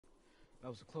That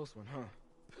was a close one, huh?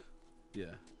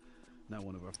 Yeah, not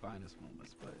one of our finest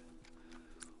moments, but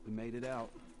we made it out.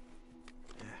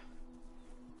 Yeah.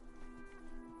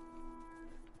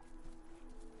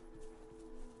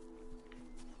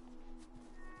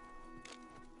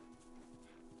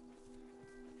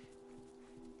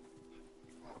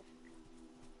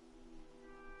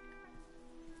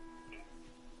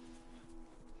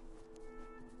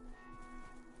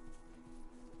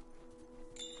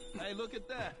 Hey, look at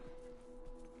that.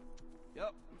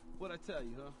 Yep, what'd I tell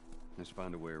you, huh? Let's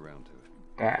find a way around to it.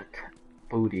 That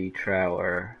booty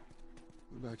trailer.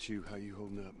 What about you? How you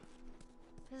holding up?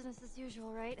 Business as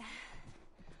usual, right?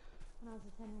 When I was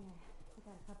attending, I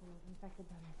got a couple of infected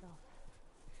by myself.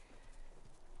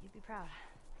 You'd be proud.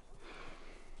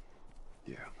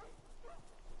 Yeah.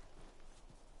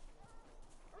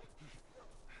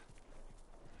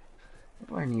 What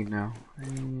do I need now? I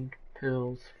need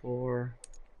pills for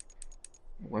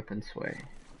weapon sway.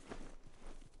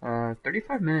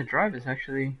 35-minute drive is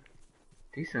actually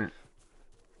decent.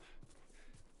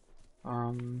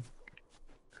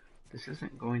 This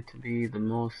isn't going to be the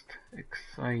most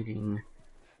exciting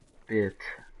bit,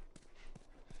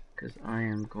 because I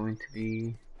am going to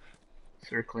be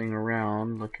circling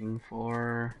around looking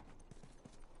for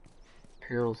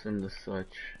pills and the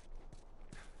such.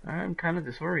 I'm kind of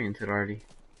disoriented already.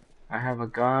 I have a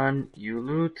gun, you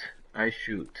loot, I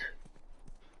shoot.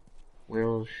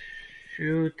 Will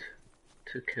shoot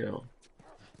to kill.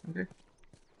 Okay.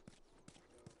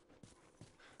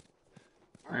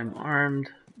 I'm armed,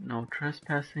 no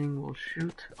trespassing, will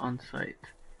shoot on sight.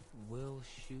 Will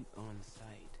shoot on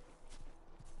sight.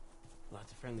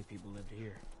 Lots of friendly people lived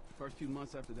here. First few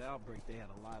months after the outbreak, they had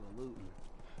a lot of looting.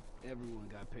 Everyone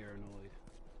got paranoid.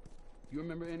 You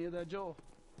remember any of that, Joel?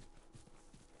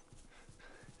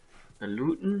 The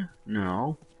looting?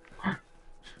 No.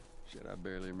 Shit, I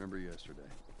barely remember yesterday.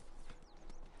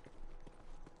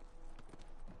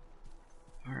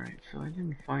 Alright, so I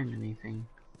didn't find anything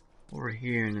over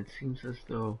here, and it seems as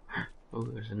though... Oh,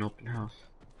 there's an open house.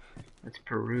 Let's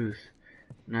peruse.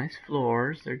 Nice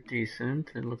floors, they're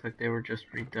decent. It looks like they were just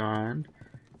redone.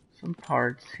 Some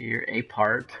parts here. A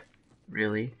part,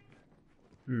 really.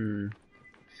 Skizors.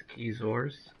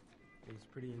 It was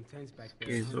pretty intense back there.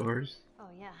 Skizors.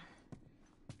 Oh, yeah.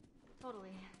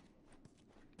 Totally.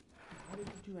 How did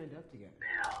you two end up together?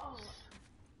 Oh,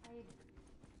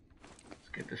 Let's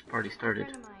get this party started. a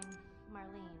friend of mine,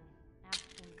 Marlene,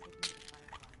 asked him to take me to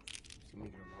Firefly. Seem to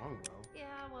get along well.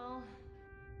 Yeah, well...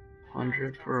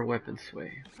 100 for a weapon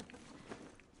sway.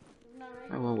 Isn't that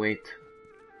right? I will wait.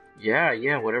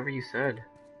 Yeah, whatever you said.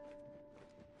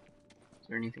 Is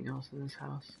there anything else in this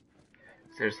house?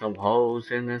 Is there some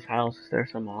hoes in this house? Is there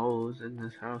some hoes in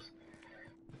this house?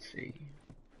 Let's see.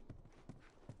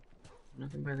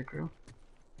 Nothing by the grill?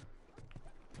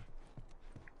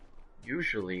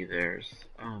 Usually there's,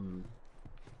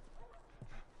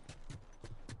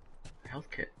 health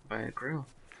kit by a grill.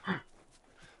 Let's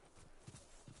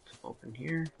open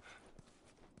here.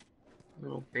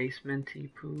 Little basement-y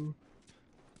poo.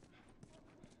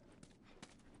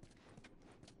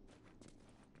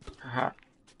 Haha.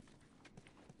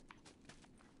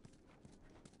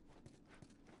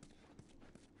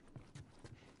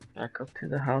 Back up to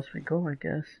the house we go, I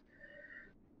guess.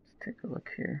 Let's take a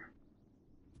look here.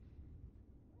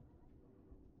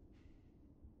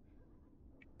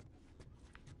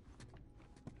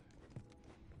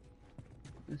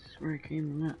 This is where I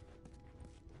came in at.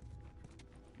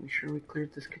 We sure we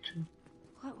cleared this kitchen?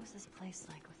 What was this place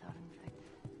like without infected?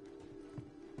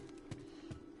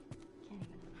 Can't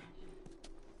even imagine.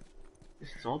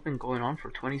 This has all been going on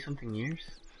for 20-something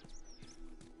years?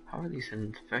 How are these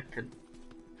infected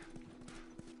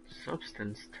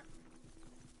substanced?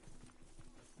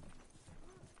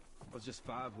 I was just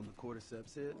 5 when the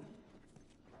cordyceps hit.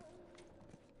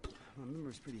 My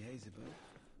memory's pretty hazy, but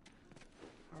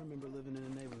I remember living in a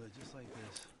neighborhood just like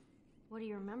this. What do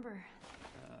you remember?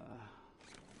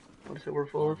 What is it we're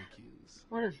full of? Barbecues.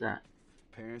 What is that?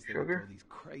 Parents that would Sugar? throw these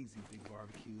crazy big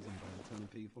barbecues and invite a ton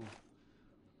of people.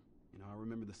 You know, I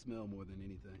remember the smell more than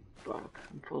anything. Fuck,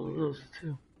 I'm full of those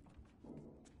too.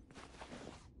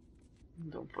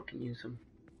 Don't fucking use them.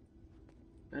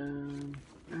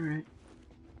 Alright.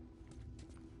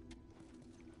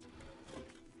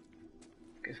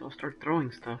 Guess I'll start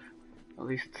throwing stuff. At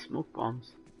least smoke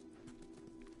bombs.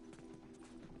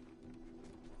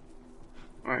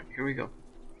 Alright, here we go.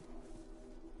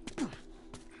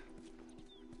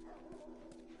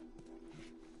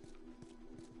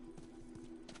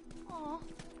 Aw,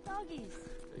 doggies.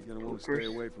 You're gonna want to stay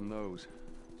away from those.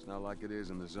 It's not like it is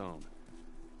in the zone.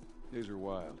 These are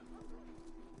wild.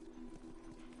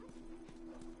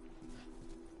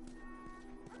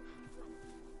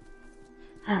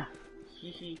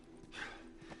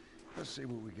 Let's see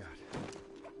what we got.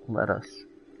 Let us.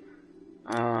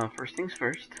 First things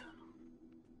first.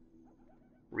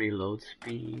 Reload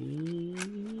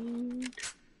speed.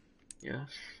 Yes.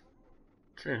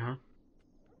 That's it, huh?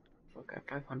 Fuck, I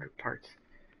got 500 parts.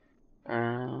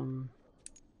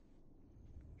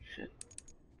 Shit.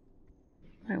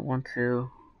 I want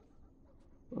to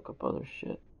look up other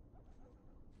shit.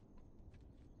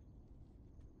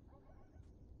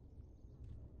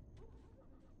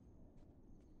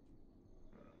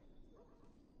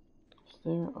 Is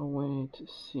there a way to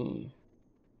see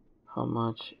how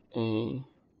much a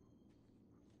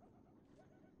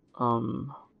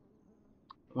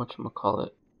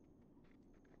whatchamacallit,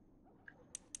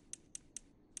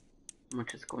 how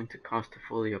much it's going to cost to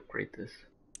fully upgrade this?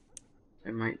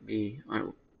 There might be.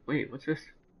 Wait, what's this?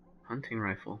 Hunting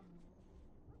rifle.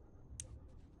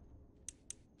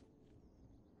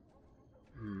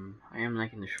 I am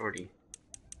liking the shorty.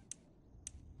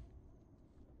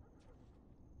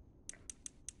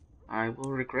 I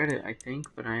will regret it, I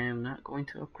think, but I am not going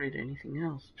to upgrade anything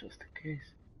else, just in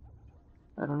case.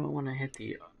 I don't know when I hit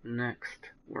the next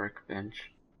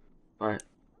workbench, but...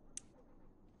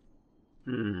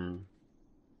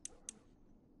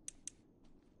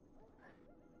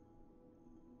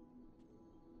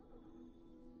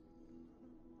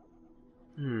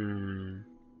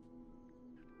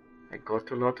 I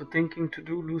got a lot of thinking to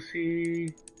do,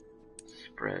 Lucy.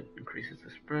 Spread. Increases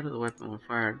the spread of the weapon when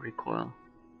fired. Recoil.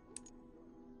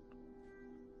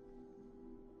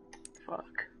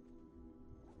 Fuck.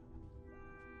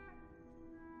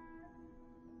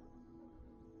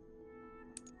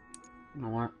 You know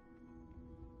what?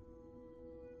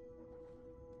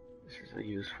 This is a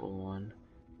useful one.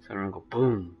 So I'm gonna go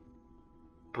boom.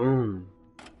 Boom.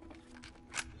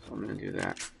 So I'm gonna do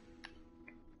that.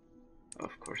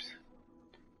 Of course.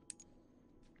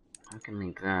 I can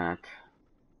leave that.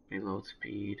 Reload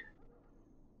speed.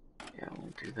 Yeah,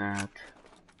 we'll do that.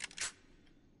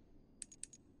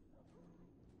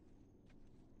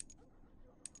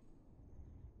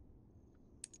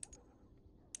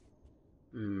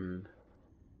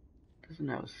 Doesn't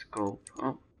have a scope.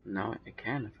 Oh, now it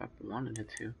can if I wanted it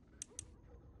to. I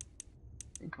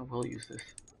think I will use this.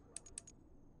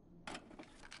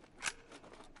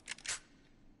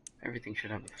 Everything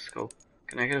should have a scope.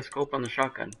 Can I get a scope on the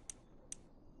shotgun?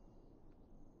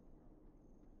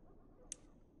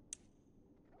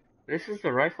 This is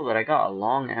the rifle that I got a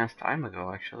long ass time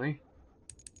ago, actually.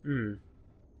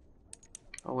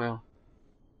 Oh well.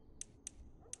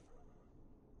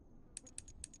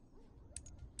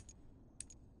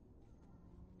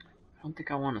 I don't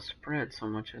think I want to spread so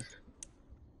much as...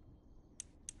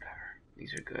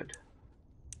 These are good.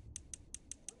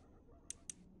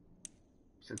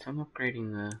 Since I'm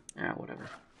upgrading the... Yeah, whatever.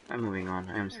 I'm moving on.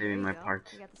 I am saving my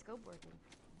parts. You got the scope working.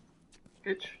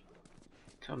 Bitch.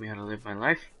 Tell me how to live my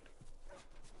life.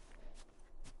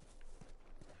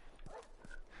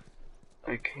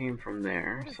 I came from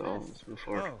there, so let's move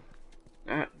forward. Oh,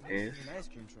 That this is... is an ice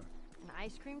cream truck. An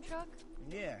ice cream truck?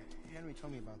 Yeah, Henry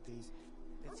told me about these.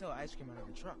 They sell ice cream out of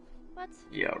a truck. What?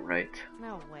 Yeah, right.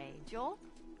 No way. Joel?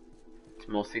 It's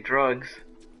mostly drugs.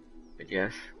 But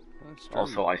yes, Well, it's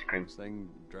also ice cream. This thing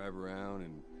drive around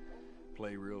and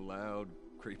play real loud,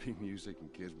 creepy music,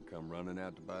 and kids would come running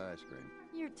out to buy ice cream.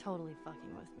 You're totally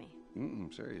fucking with me.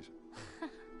 Serious.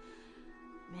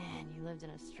 Man, you lived in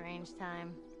a strange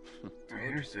time. Our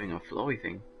hair's doing a flowy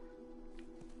thing.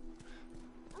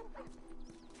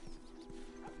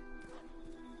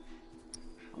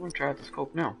 I'm gonna try out the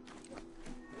scope now.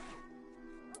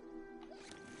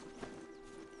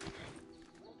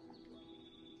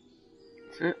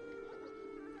 That's it.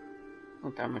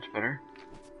 Not that much better.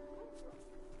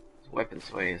 This weapon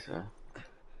sway is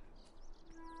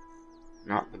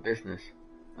not the business.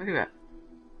 Look at that.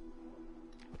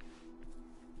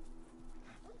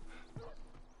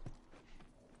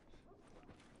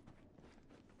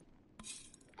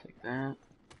 Take that.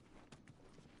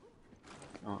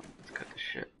 Oh, let's cut the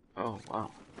shit. Oh,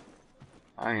 wow.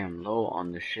 I am low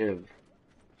on the shiv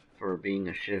for being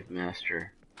a shiv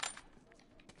master.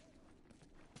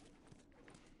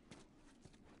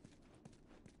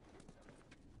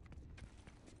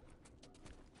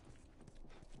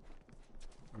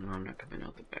 No, I'm not coming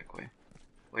out the back way.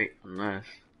 Wait, unless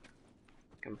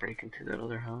I can break into that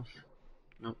other house.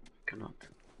 Nope, I cannot.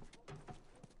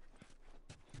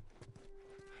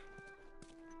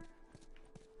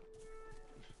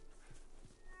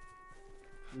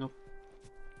 Nope.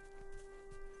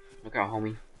 Look out,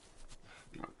 homie.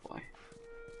 Oh boy.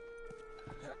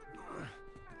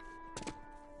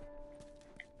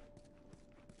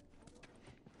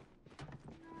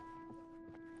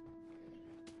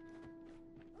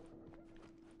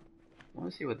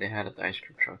 Let's see what they had at the ice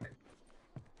cream truck. Let's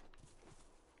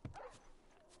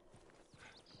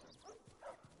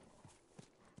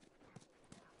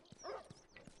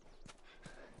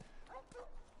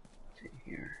see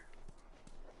here.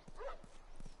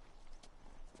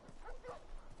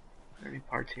 Are there any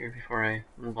parts here before I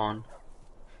move on?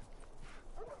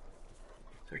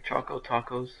 Is there Choco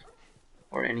Tacos?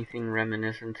 Or anything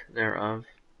reminiscent thereof?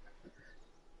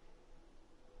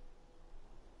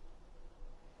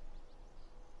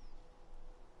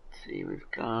 Let's see, we've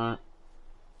got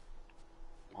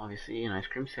obviously an ice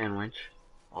cream sandwich.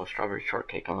 Oh, strawberry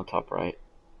shortcake on the top right.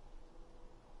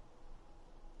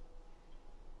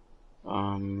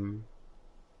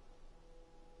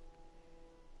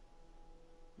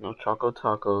 No Choco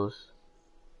Tacos.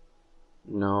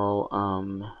 No,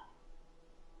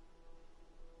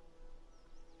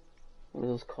 what are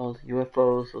those called?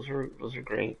 UFOs. Those are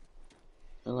great.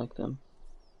 I like them.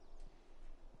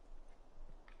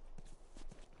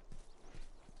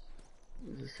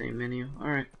 It's the same menu.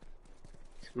 Alright.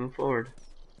 Let's move forward.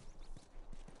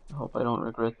 I hope I don't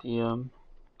regret the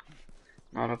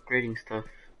not upgrading stuff.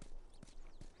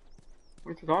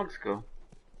 Where'd the dogs go?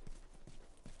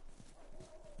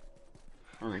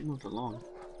 Oh, they moved along.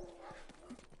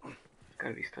 There's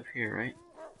gotta be stuff here, right?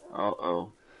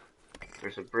 Uh-oh.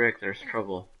 There's a brick, there's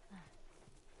trouble.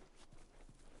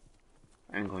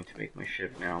 I'm going to make my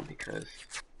shift now because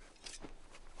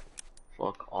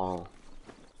fuck all.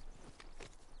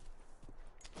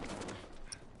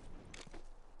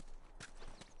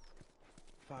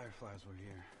 Fireflies were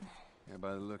here. Yeah,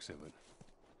 by the looks of it.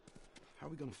 How are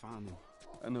we gonna find them?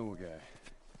 I know a guy.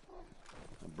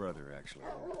 A brother, actually.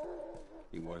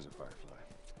 He was a Firefly.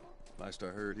 Last I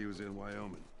heard, he was in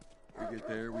Wyoming. We get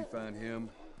there, we find him,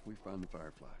 we find the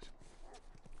Fireflies.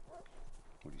 What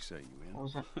do you say, you in? What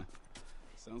was that?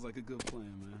 Sounds like a good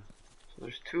plan, man. So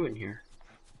there's two in here.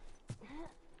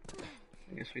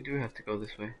 I guess we do have to go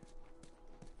this way.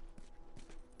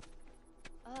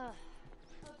 Okay.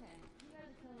 You guys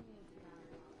are telling me it's around.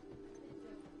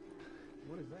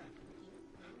 What is that?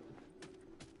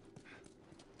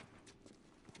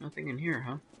 Nothing in here,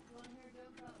 huh? You want to hear a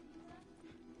joke about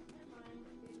pizza? Mine's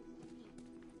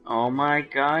is Oh my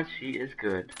god, she is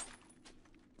good.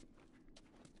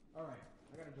 Alright,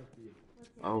 I got a joke for you.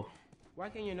 Oh, Why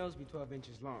can your nose be 12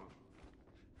 inches long?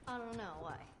 I don't know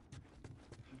why.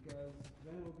 Because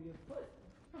then it will be a foot.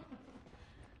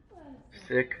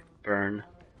 sick burn.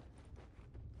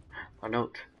 A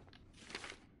note.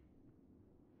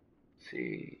 Let's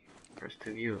see, press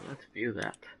to view. Let's view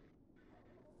that.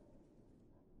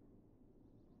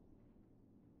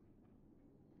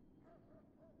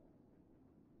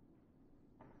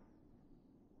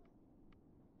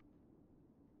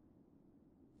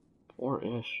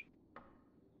 Four-ish.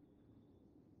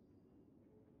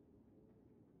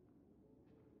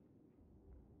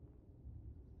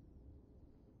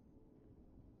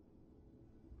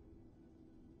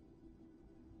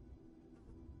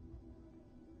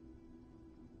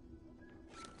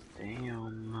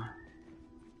 Damn.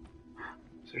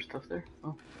 Is there stuff there?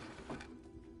 Oh.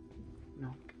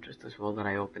 No, just as well that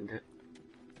I opened it.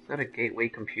 Is that a gateway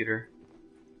computer?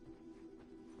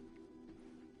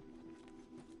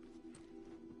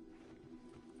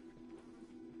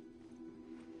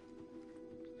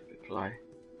 Reply.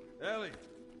 Ellie,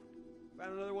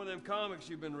 found another one of them comics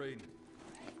you've been reading.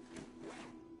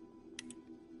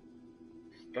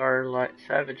 Starlight,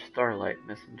 Savage Starlight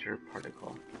Messenger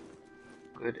Particle.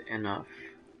 Good enough.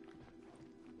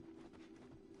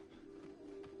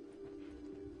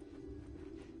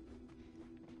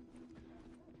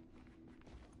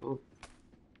 Oh.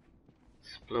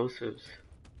 Explosives.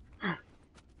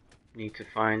 Need to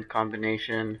find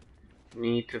combination.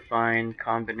 Need to find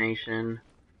combination.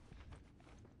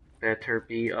 Better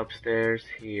be upstairs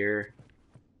here.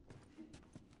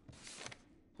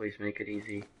 Please make it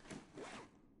easy.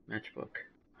 Matchbook.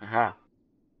 Aha.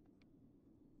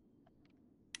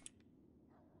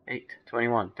 8,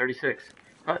 21, 36.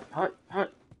 Hut, hut,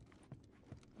 hut.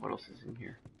 What else is in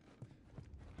here?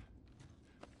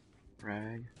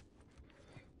 Rag.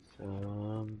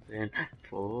 Something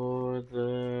for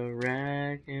the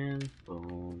rag and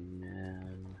bone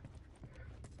man.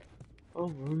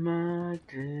 Over my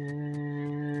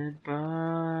dead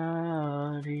body.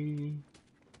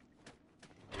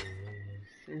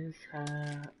 This is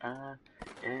how I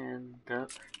end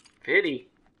up. 50.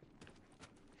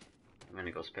 I'm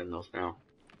gonna go spend those now.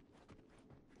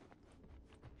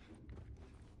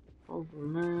 Over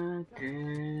my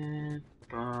dead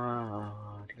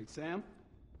body. Hey, Sam?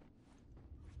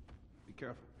 Be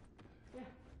careful.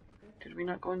 Did we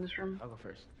not go in this room? I'll go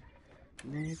first.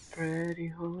 Make pretty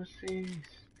horses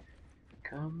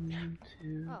come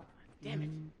to. Oh, damn it.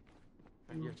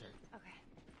 Your turn. Okay.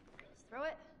 Just throw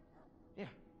it. Yeah.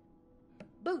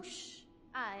 Boosh!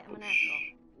 I am an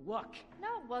asshole. Luck. No,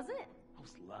 it wasn't. That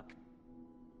was luck.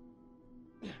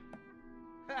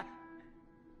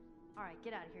 Alright,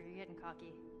 get out of here. You're getting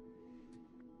cocky.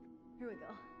 Here we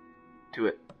go. Do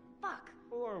it. Fuck.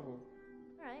 Horrible.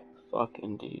 Alright. Fuck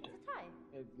indeed. It's a tie.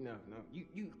 No.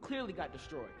 You clearly got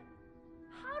destroyed.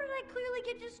 How did I clearly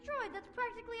get destroyed? That's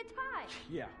practically a tie.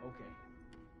 Yeah, okay.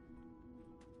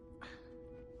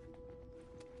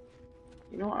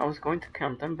 You know, I was going to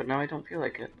count them, but now I don't feel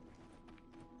like it.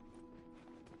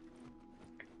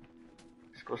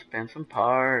 Let's go spend some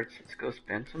parts. Let's go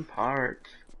spend some parts.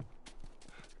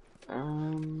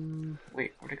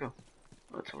 Wait, where'd it go?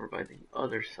 Oh, it's over by the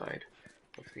other side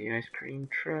of the ice cream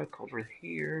truck, over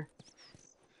here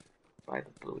by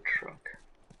the blue truck.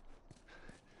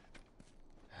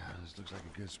 This looks like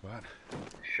a good spot.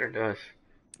 Sure does.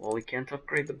 Well, we can't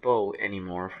upgrade the bow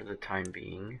anymore for the time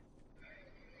being.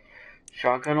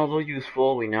 Shotgun, although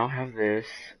useful, we now have this.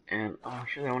 And, oh,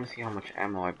 actually, I want to see how much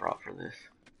ammo I brought for this.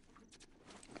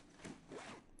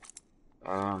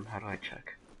 How do I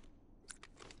check?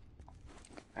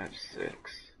 I have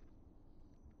 6.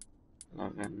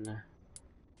 11.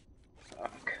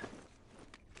 Fuck.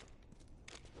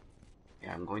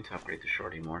 Yeah, I'm going to upgrade the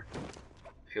shorty more.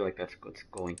 I feel like that's what's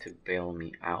going to bail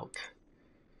me out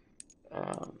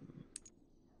of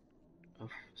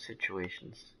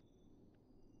situations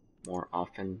more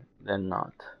often than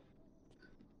not.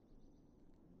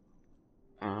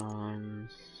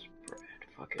 Spread.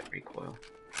 Fuck it, recoil.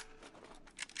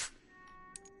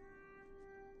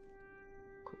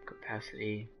 Clip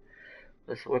capacity.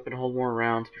 Lets the weapon hold more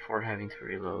rounds before having to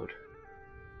reload.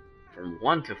 From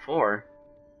 1 to 4?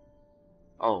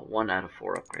 Oh, 1 out of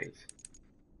 4 upgrades.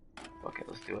 Fuck it,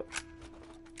 let's do it.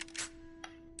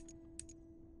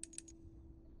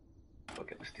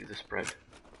 Fuck it, let's do the spread.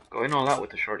 Going all out with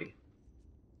the shorty.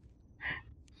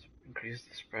 Increase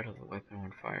the spread of the weapon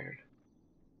when fired.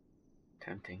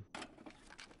 Tempting.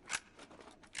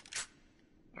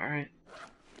 Alright.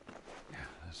 Yeah,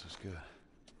 this is good.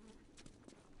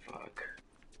 Fuck.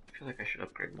 I feel like I should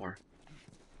upgrade more.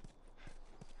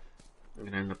 I'm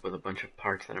gonna end up with a bunch of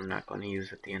parts that I'm not going to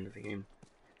use at the end of the game.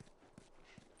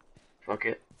 Fuck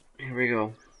it. Here we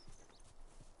go.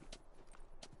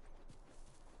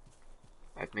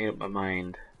 I've made up my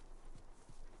mind.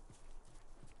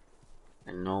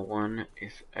 And no one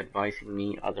is advising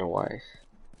me otherwise.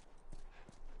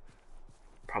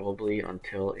 Probably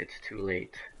until it's too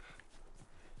late.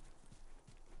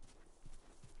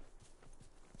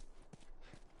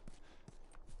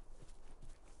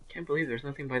 Can't believe there's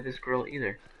nothing by this girl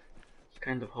either. I was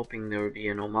kind of hoping there would be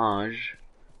an homage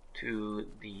to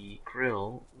the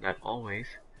grill that always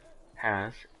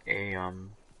has a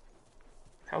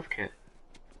health kit.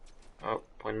 Oh,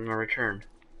 point of no return.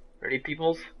 Ready,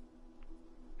 peoples?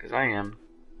 Cause I am.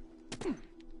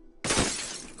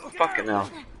 Fucking hell.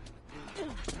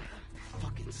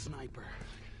 Fucking sniper.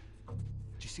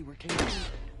 Did you see where it came from?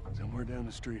 Somewhere down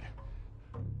the street.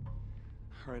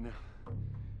 Right now,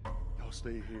 y'all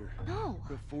stay here. No.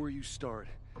 Before you start,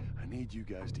 I need you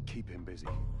guys to keep him busy.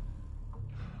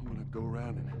 I'm gonna go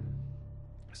around and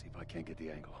see if I can't get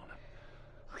the angle on him.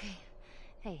 Okay.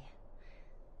 Hey.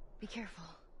 Be careful.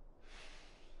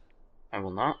 I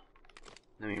will not.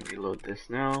 Let me reload this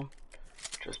now.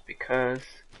 Just because.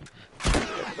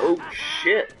 Oh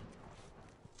shit!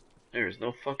 There's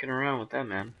no fucking around with that,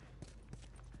 man.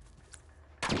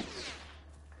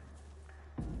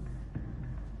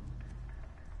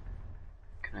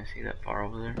 Can I see that far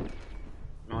over there?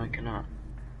 No, I cannot.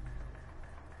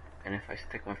 And if I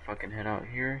stick my fucking head out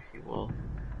here, he will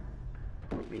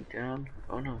put me down.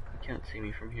 Oh no, he can't see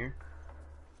me from here.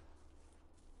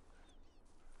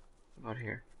 What about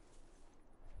here?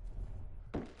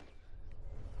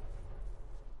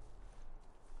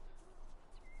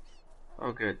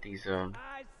 Oh good, these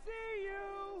I see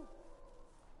you.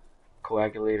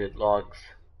 coagulated logs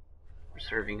are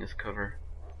serving as cover.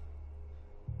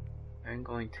 I'm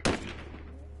going to...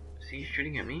 Is he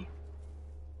shooting at me?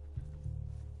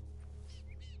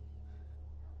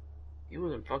 He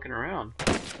wasn't fucking around.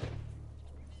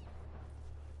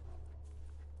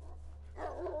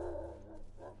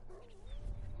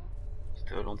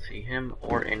 Still don't see him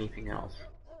or anything else.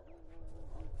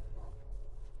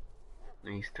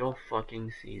 And he still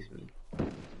fucking sees me.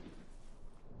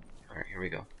 Alright, here we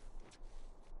go.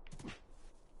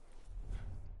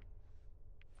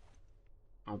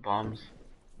 No bombs,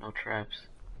 no traps.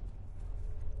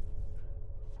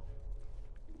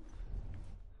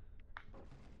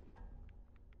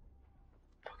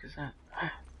 is that?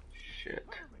 Ah, shit.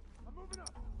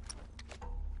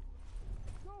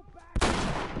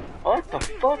 What the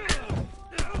fuck?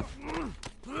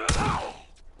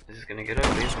 This is gonna get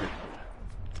ugly, isn't it?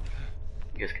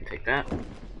 You guys can take that.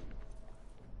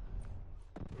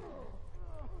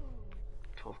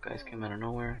 12 guys came out of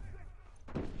nowhere.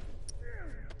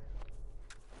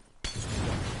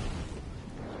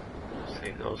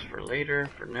 Save those for later.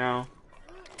 For now,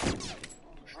 let's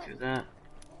do that.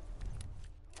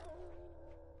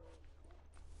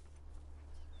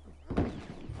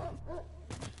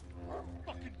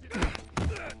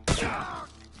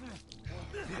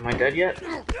 Am I dead yet?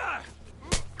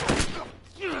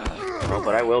 No,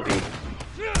 but I will be.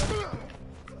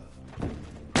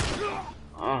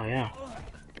 Oh, yeah.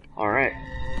 Alright.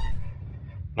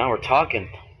 Now we're talking.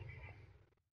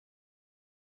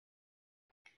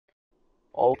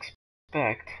 I'll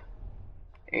expect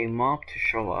a mob to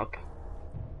show up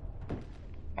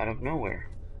out of nowhere.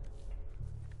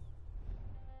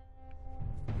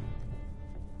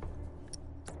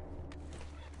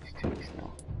 Let's do this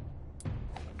now.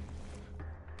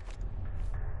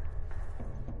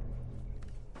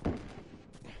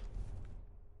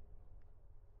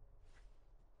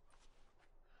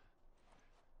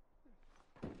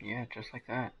 Yeah, just like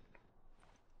that.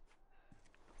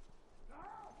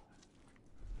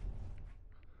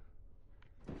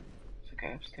 There's a guy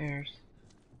upstairs.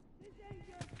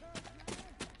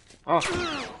 Oh!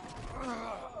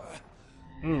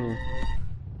 Hmm.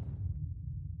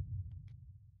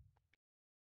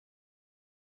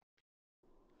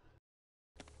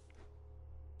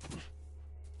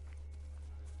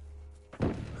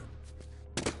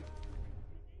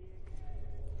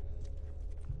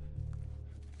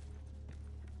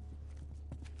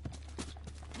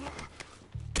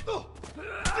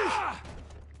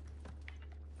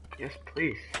 Yes,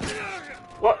 please.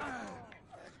 What?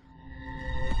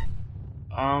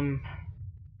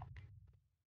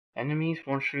 Enemies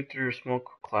won't shoot through smoke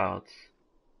clouds.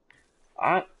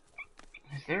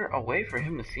 Is there a way for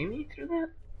him to see me through that?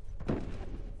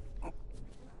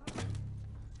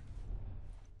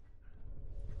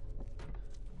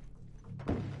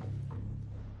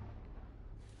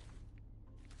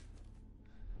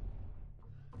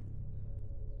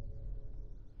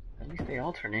 At least they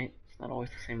alternate. It's not always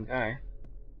the same guy.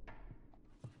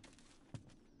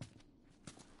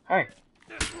 Hi.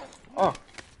 Oh.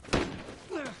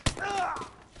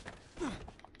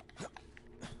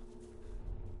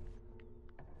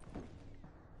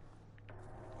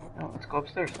 No, let's go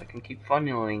upstairs. I can keep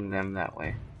funneling them that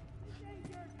way.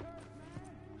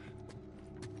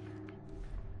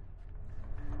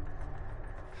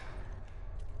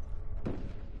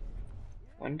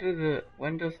 When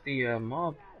does the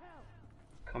mob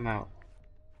come out?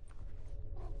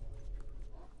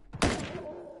 You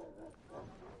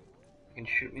can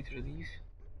shoot me through these?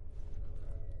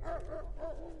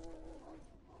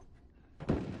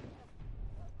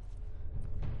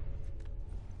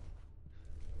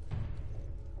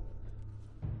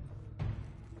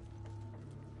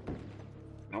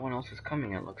 No one else is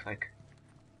coming, it looks like.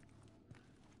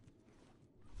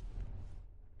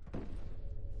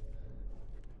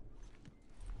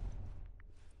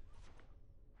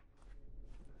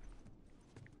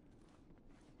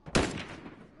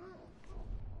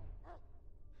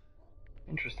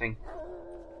 Interesting.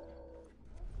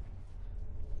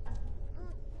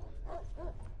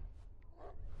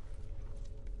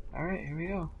 Alright, here we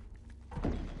go.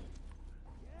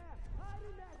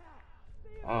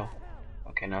 Oh.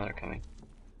 Okay, now they're coming.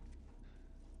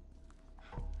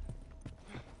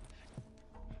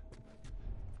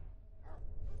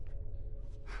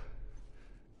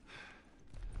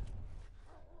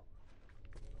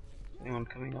 Anyone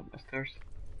coming up the stairs?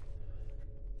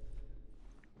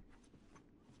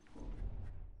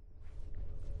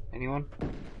 Anyone?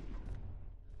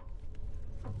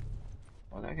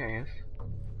 Oh, that guy is.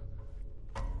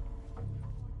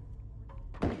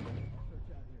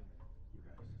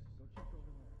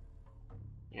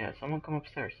 Yeah, someone come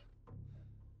upstairs.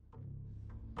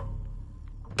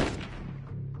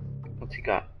 What's he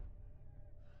got?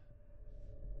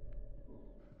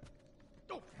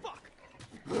 Oh, fuck!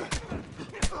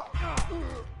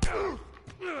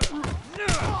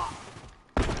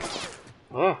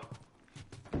 Oh!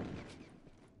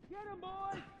 Get him,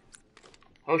 boy!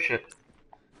 Oh shit.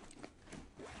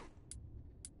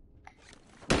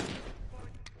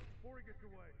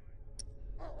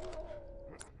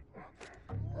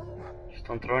 Just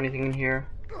don't throw anything in here.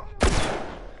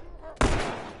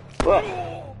 What?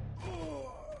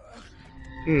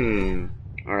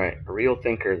 Alright, a real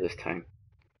thinker this time.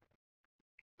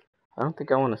 I don't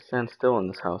think I want to stand still in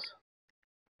this house.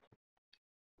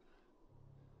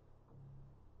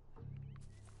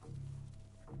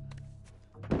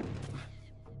 Let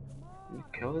me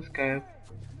kill this guy up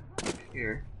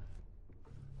here.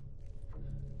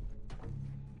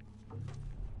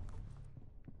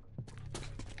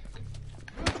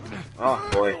 Oh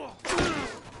boy.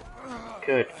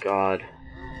 Good God.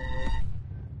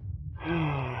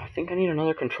 I think I need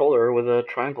another controller with a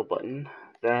triangle button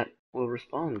that will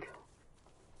respond.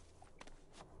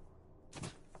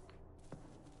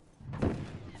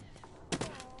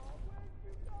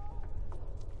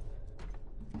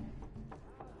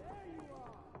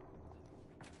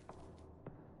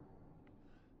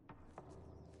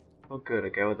 Oh good, a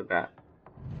guy with a bat.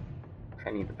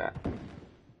 I need the bat.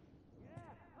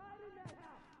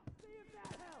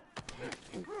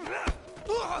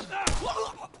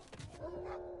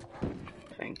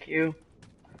 Thank you.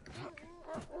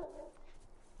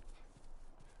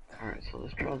 Alright, so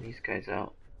let's draw these guys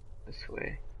out this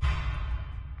way.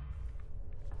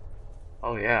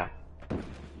 Oh yeah.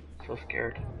 So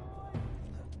scared.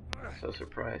 So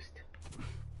surprised.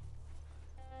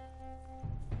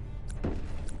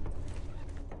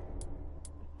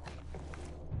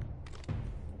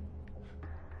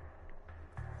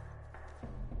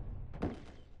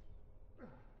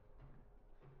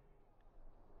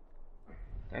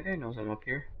 That guy knows I'm up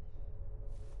here.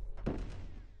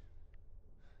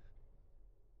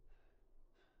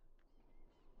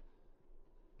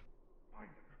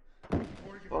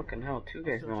 Fucking hell, two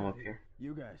guys know I'm up here.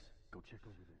 You guys, go check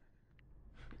over there.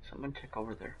 Someone check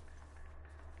over there.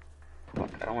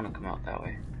 Fuck, I don't want to come out that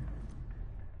way.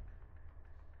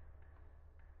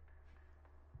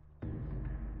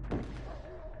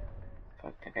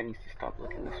 Fuck, that guy needs to stop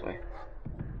looking this way.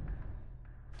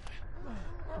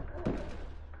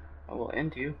 I will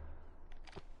end you.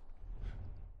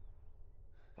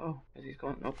 Oh, is he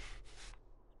going? Nope.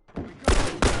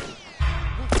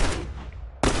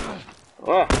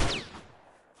 Oh!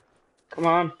 Come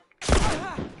on!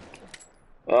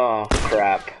 Oh,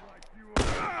 crap.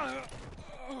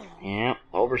 Yeah,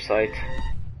 oversight.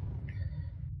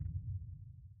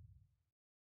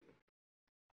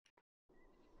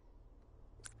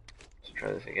 Let's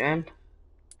try this again.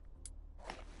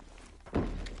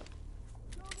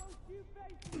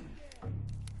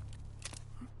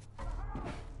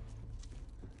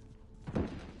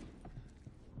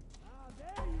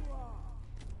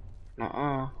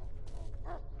 Nuh-uh.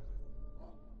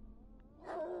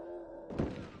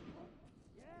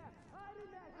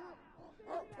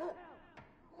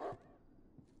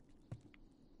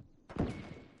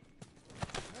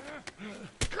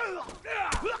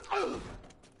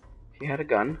 He had a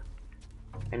gun,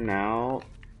 and now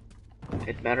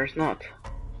it matters not.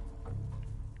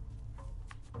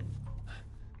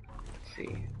 Let's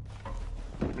see.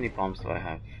 How many bombs do I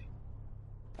have?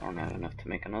 I don't have enough to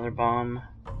make another bomb.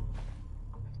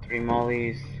 3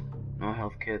 mollies, no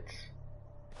health kits.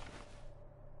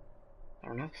 I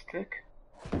don't have a stick?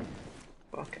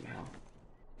 Fucking hell.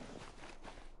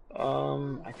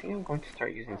 I think I'm going to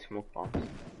start using smoke bombs.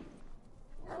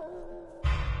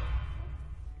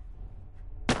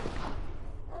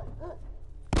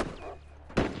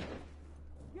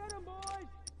 Get him, boys!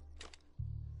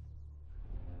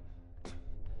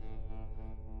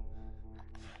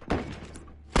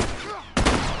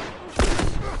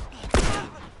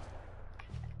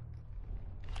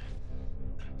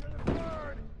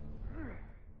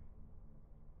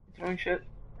 Throwing shit.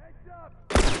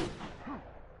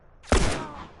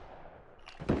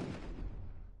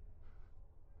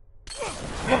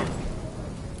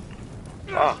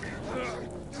 Fuck.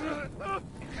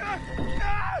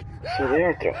 So they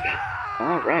are throwing.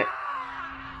 Alright.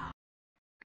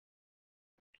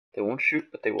 They won't shoot,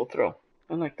 but they will throw.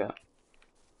 I like that.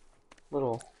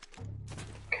 Little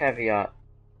caveat.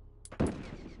 I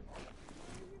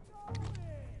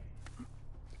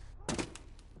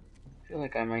feel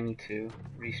like I might need to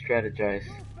re-strategize.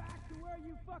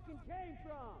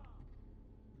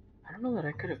 I don't know that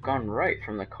I could have gone right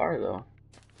from the car though.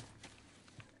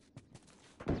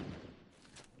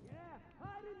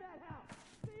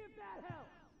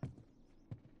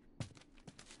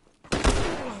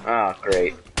 Ah,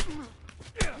 great.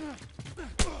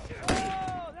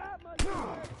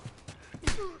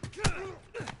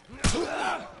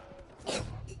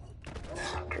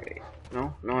 Great.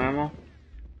 No? No ammo?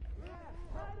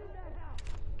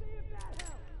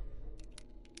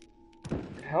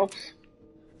 It helps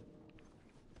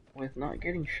with not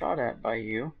getting shot at by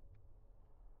you.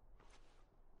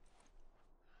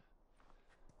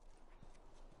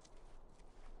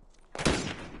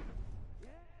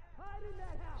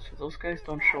 So those guys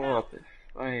don't show up if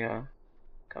I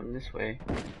come this way.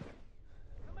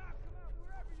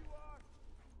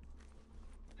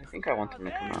 I think I want them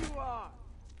to come out.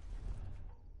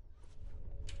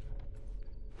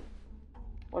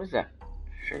 What is that?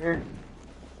 Sugar?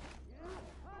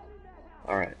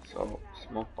 Alright, so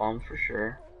smoke bomb for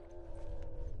sure.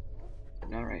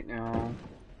 But not right now.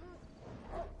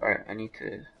 Alright, I need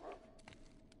to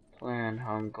plan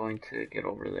how I'm going to get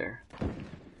over there.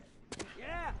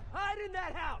 Yeah, hide in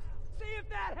that house. See if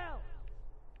that helps.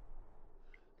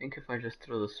 I think if I just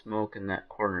throw the smoke in that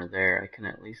corner there, I can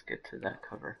at least get to that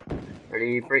cover.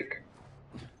 Ready, break.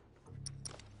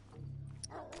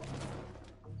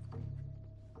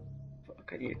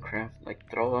 Fuck, I need to craft, like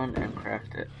throw on and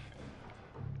craft it.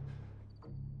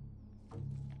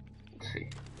 Let's see.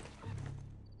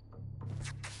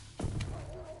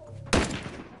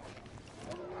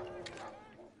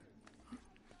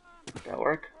 Did that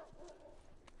work?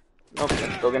 Nope,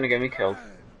 that's still gonna get me killed.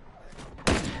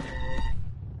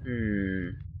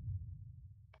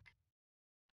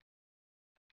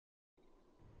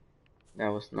 That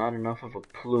was not enough of a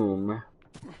plume.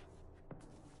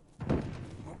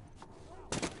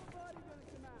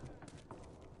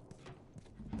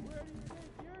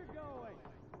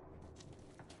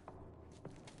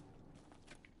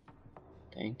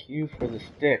 Thank you for the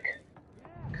stick.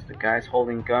 Because the guys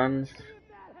holding guns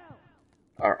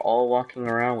are all walking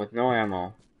around with no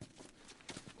ammo.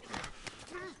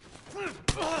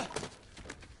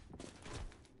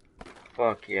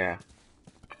 Fuck yeah.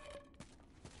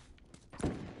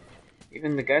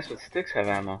 Even the guys with sticks have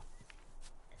ammo.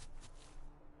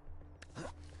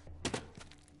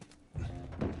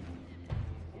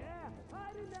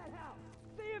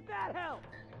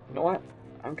 You know what?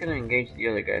 I'm gonna engage the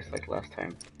other guys like last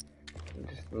time.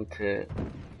 I just need to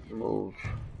move.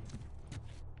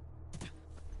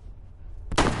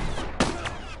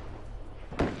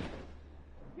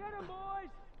 Get him,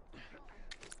 boys!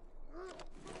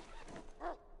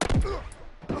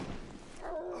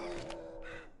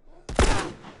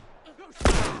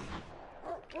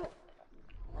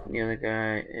 The other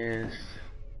guy is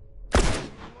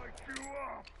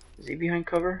he behind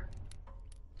cover?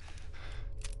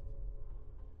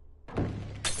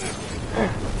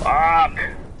 Fuck!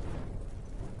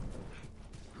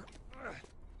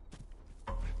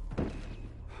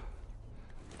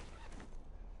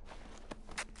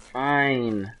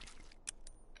 Fine.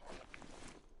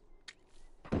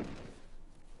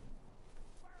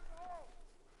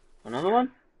 Another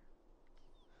one?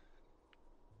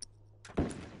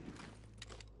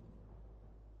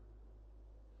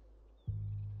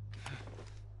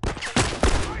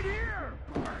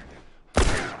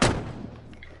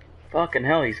 Fucking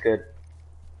hell, he's good.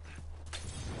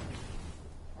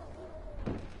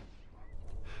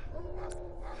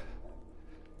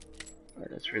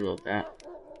 Alright, let's reload that.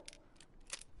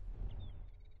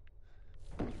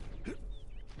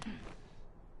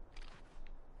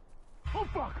 Oh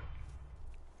fuck!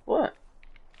 What?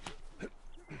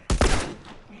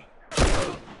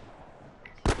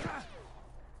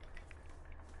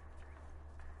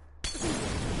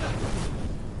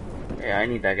 Yeah, I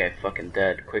need that guy fucking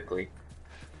dead quickly.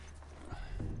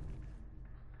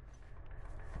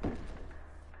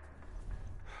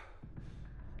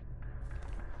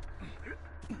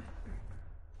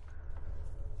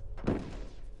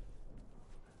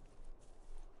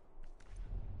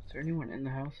 Is there anyone in the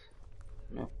house?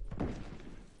 No.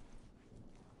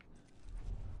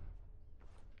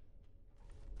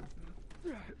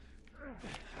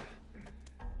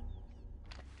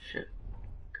 Shit.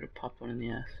 Could have popped one in the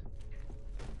ass.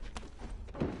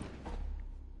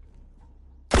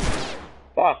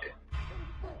 Fuck!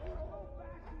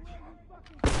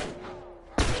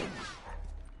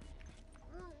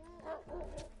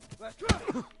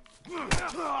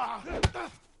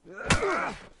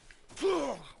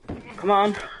 Come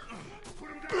on!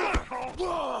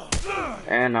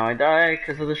 And now I die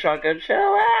because of the shotgun shell.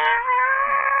 Ah!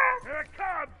 Here it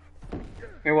comes!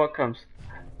 Here, what comes?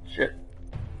 Shit.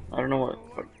 I don't know what.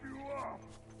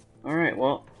 Alright,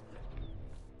 well.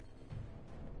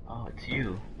 Oh, it's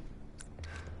you.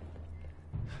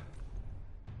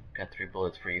 Got 3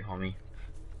 bullets for you, homie.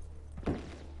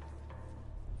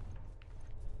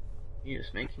 He's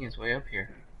just making his way up here.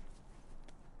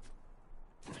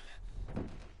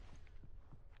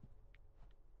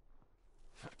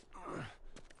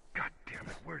 God damn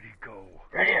it, where'd he go?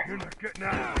 Right here! You're not getting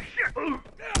out of this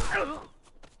shit!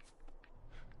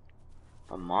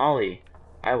 Molly,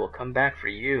 I will come back for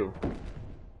you.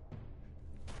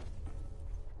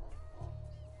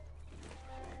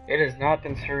 It has not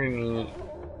been serving me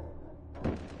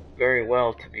very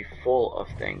well to be full of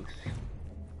things.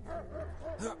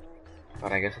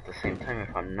 But I guess at the same time,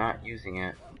 if I'm not using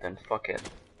it, then fuck it.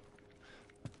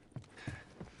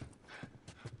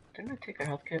 Didn't I take a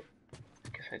health kit? I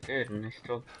guess I did, and I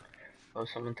still... Oh,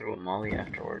 someone threw a molly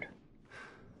afterward.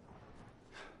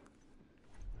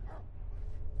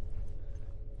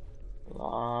 A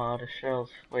lot of shells.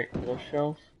 Wait, are those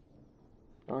shells?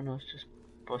 Oh no, it's just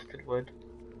busted wood.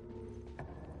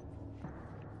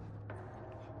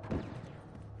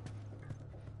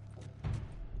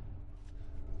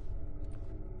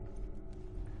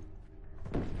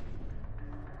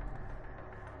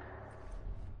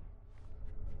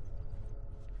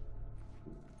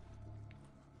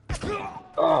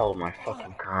 Oh my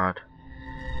fucking god.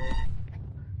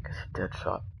 Guess a dead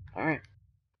shot. Alright.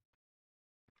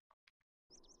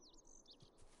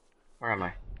 Where am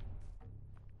I?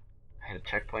 I had a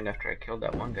checkpoint after I killed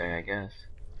that one guy, I guess.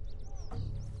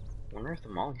 Wonder if the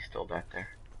molly's still back there.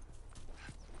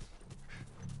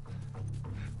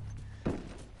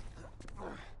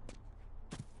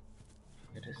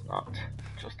 It is not.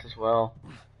 Just as well.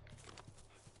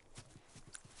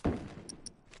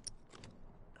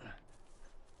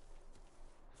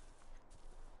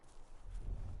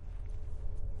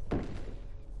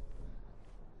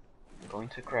 I'm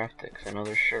going to craft it, because I know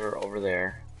there's sugar over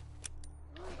there.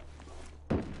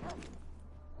 At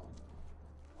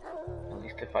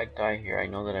least if I die here, I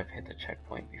know that I've hit the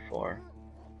checkpoint before.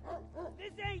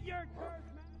 This ain't your turf,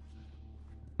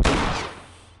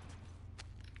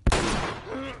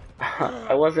 man.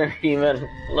 I wasn't even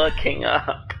looking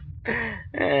up.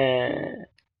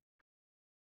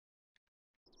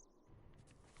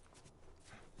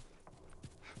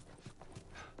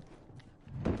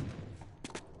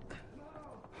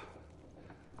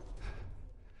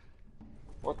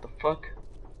 What the fuck?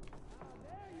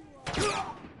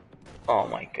 Oh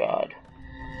my god.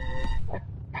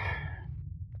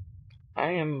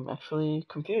 I am actually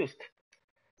confused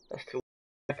as to what's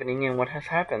happening and what has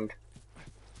happened.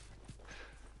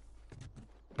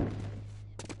 Go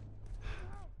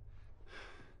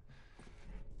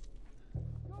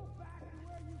back to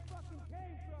where you fucking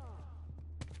came from.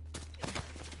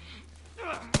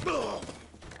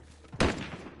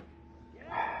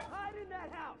 Yeah, hide in that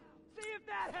house. See if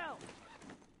that helps.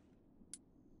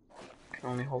 Can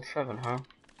only hold 7, huh?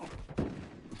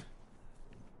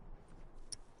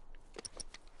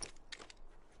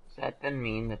 Does that then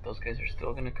mean that those guys are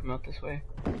still gonna come out this way?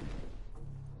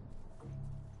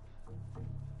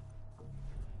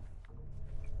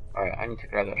 Alright, I need to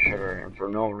grab that sugar, and for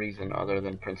no reason other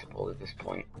than principle at this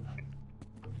point.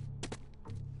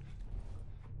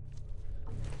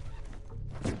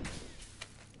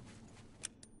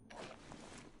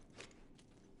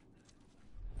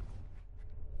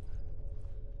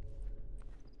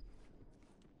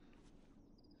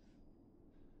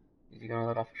 Is he gonna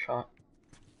let off a shot?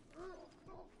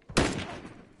 Yeah,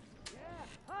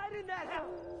 hide in that house.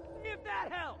 See if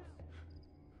that helps.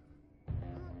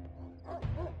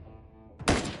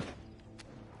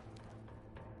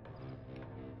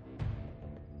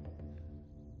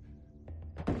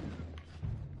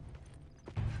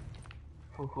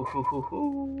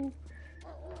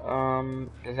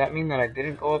 Does that mean that I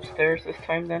didn't go upstairs this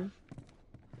time then?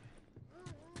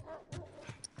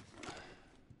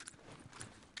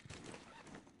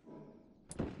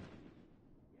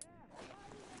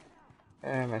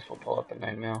 I might as well pull up a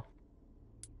 9mm.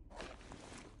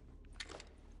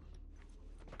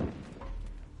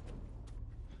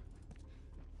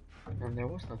 And there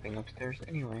was nothing upstairs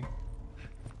anyway.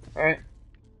 Alright.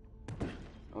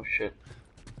 Oh shit.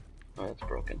 Oh, that's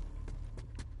broken.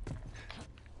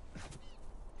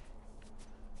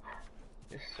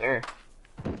 Yes, sir.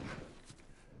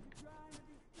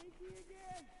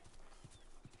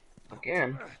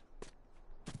 Again?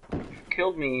 You've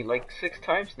killed me like 6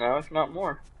 times now, if not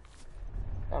more.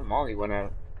 That molly went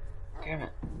out. Damn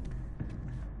it.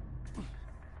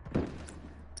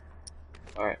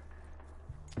 Alright.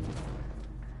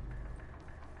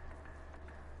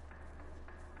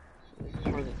 So this is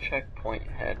where the checkpoint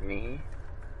had me.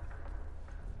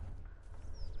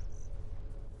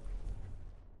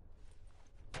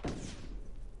 I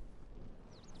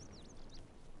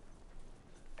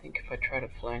think if I try to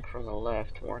flank from the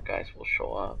left, more guys will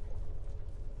show up.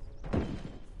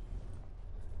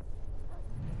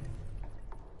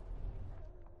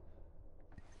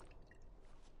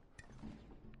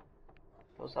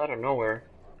 Those out of nowhere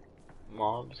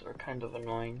mobs are kind of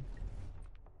annoying.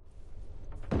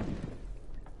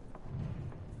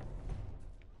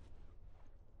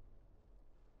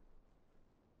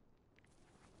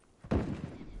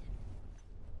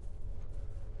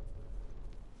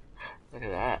 Look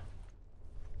at that.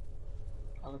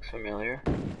 That looks familiar.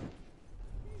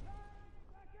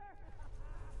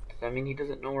 Does that mean he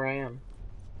doesn't know where I am?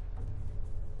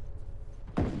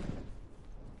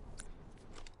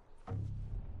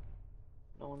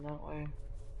 No one that way?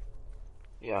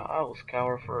 Yeah, I will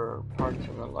scour for parts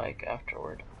and the like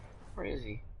afterward. Where is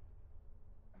he?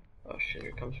 Oh shit,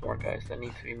 here comes more guys. That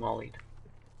needs to be mollied.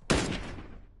 Where'd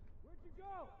you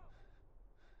go?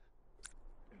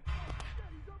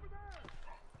 He's over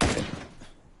there.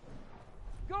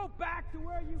 Go back to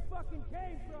where you fucking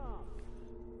came from.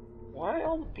 Why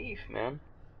all the beef, man?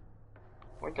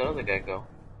 Where'd the other guy go?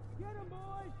 Get him,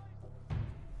 boys.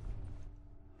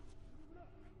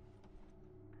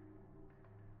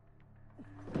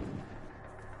 Come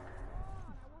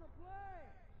on, I want to play.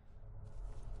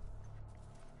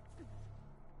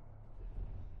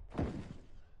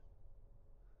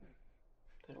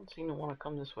 They don't seem to want to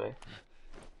come this way.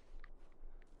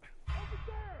 Over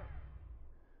there.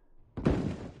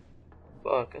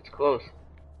 Fuck, it's close.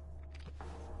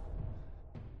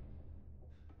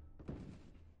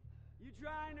 You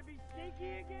trying to be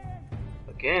sneaky again?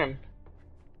 Again?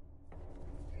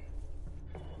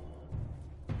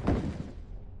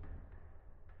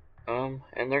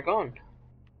 And they're gone.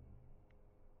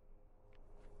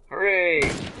 Hooray!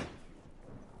 Head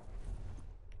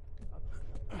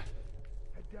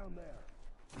down there.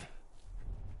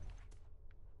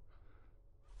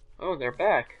 Oh, they're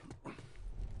back.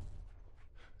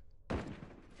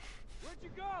 Where'd you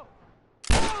go?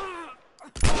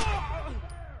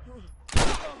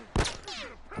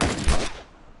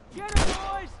 Get him,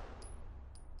 boys!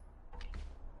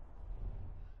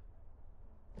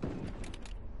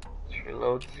 Let's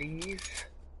reload these.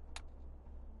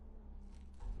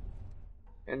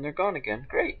 And they're gone again.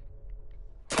 Great.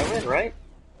 I win, right?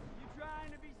 You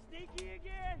trying to be sneaky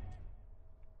again?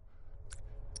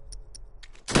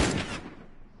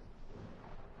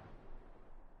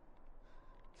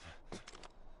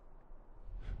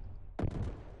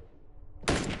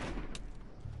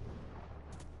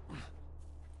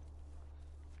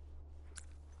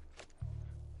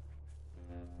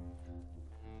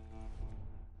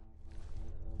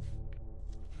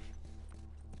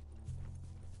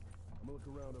 I'm gonna look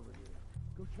around over here.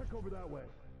 Go check over that way.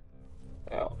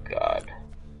 Oh god.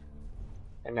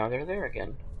 And now they're there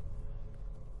again.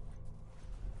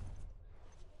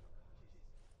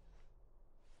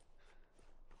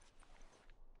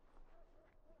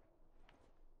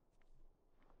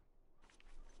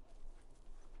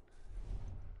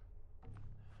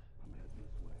 I'm heading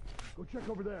this way. Go check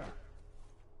over there.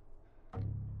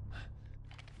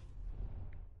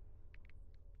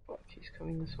 Fuck, he's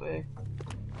coming this way.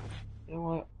 You know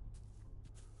what?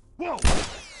 Whoa!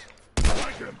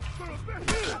 Like him!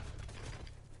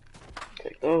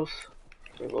 Take those.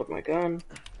 Reload my gun.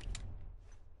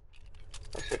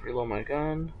 I said reload my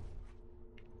gun.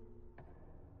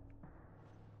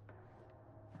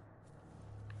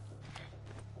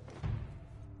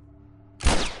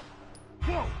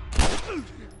 Whoa!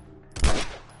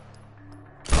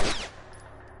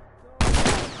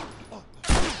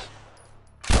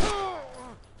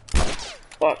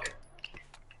 Fuck.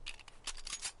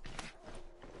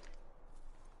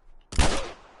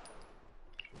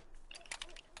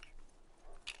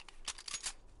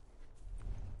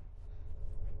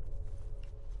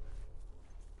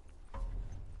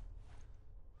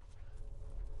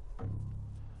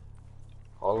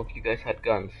 All of you guys had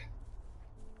guns.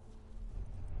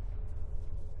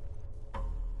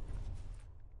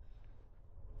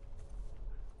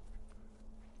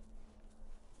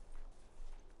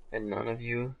 And none of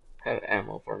you have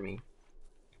ammo for me.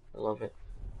 I love it.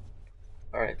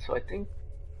 Alright, so I think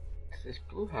it's this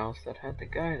blue house that had the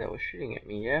guy that was shooting at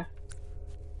me, yeah?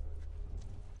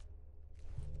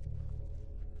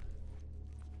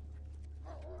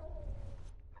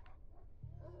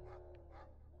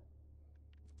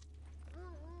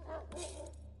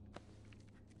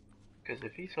 Because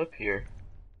if he's up here,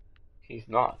 he's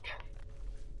not.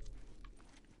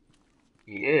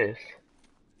 He is.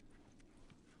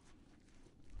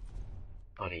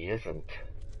 But he isn't.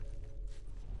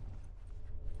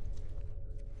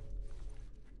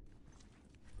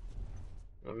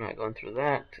 I'm not going through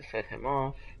that to set him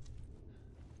off.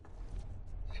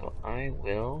 So I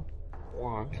will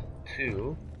want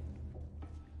to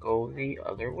go the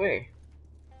other way.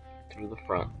 Through the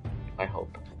front, I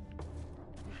hope.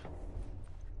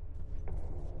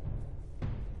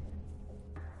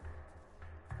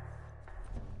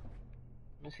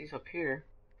 Unless he's up here.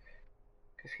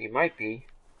 Because he might be.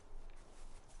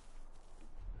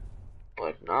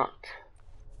 But not.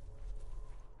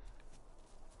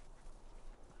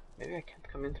 Maybe Maybe I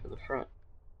can't come in through the front.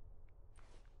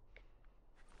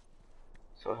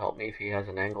 So help me if he has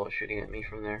an angle of shooting at me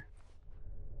from there.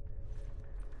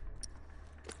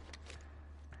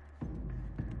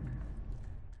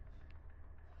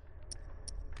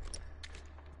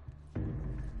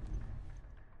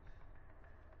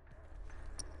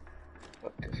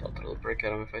 Fuck this, I'll throw the brick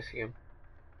at him if I see him.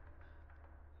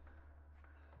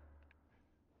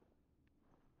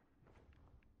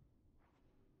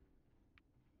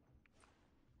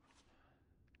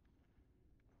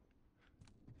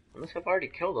 Unless I've already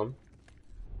killed him.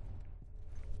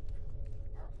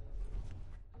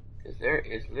 Because there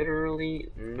is literally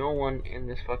no one in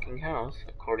this fucking house,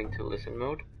 according to listen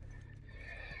mode.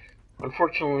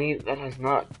 Unfortunately, that has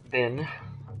not been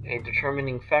a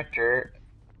determining factor,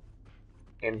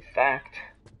 in fact,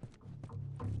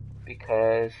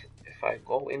 because if I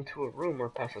go into a room or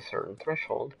pass a certain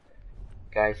threshold,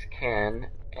 guys can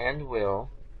and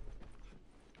will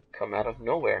come out of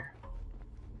nowhere.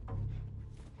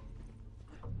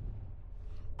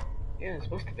 Yeah,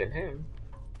 this must have been him.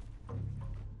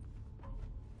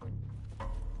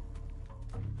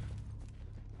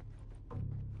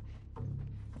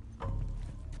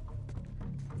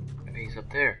 Maybe he's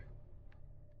up there.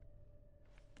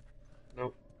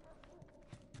 Nope.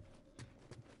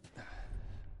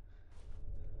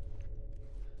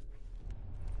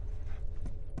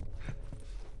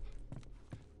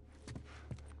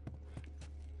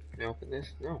 Can I open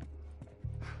this? No.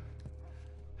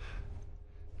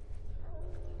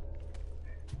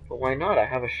 But why not? I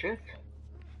have a shift.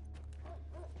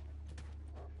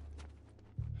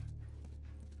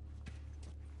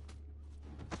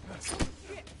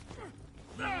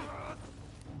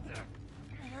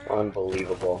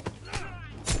 Unbelievable.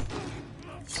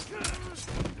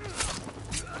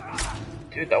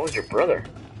 Dude, that was your brother.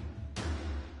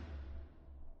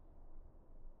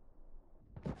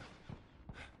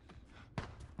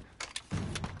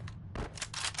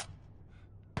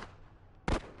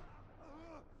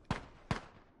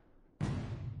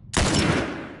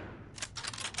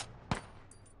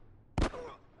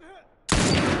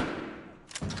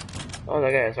 Oh,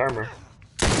 that guy has armor.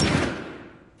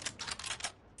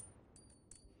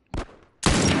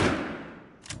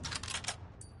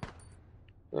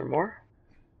 Is there more?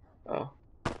 Oh.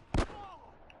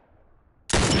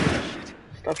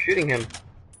 Stop shooting him.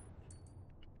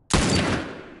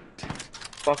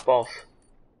 Fuck balls.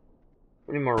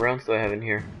 How many more rounds do I have in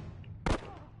here?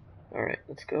 Alright,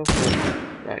 let's go for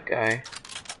that guy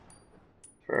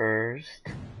first.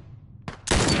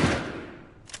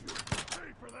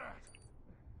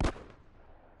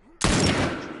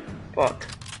 Fuck.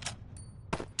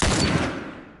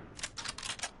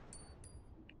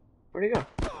 Where'd he go?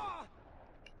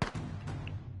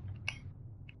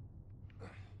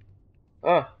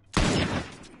 Oh.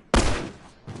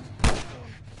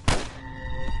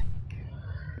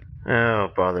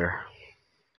 Oh, bother.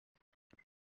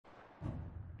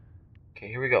 Okay,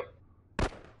 here we go.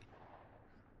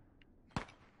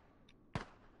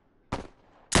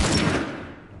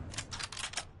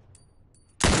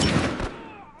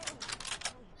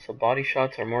 So body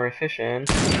shots are more efficient.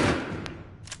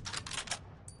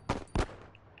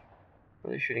 What are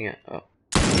they shooting at? Oh.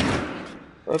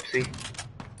 Whoopsie.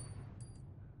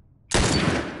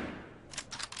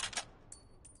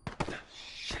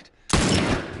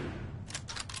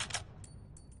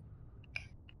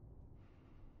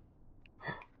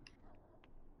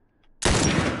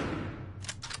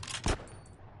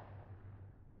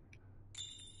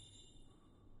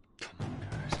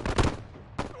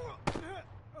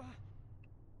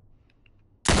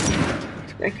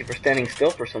 Thank you for standing still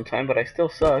for some time, but I still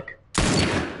suck.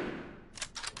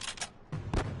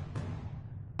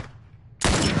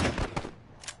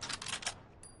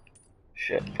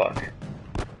 Shit, fuck.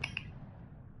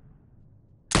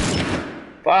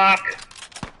 Fuck!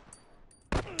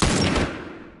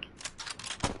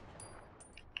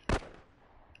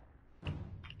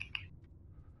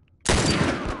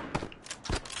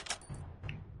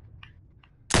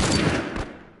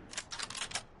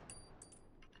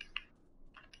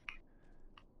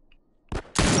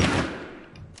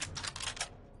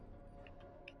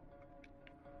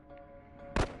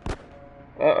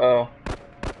 Uh-oh.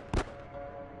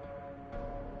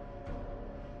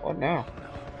 What now?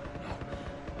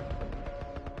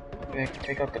 Maybe I can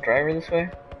take out the driver this way?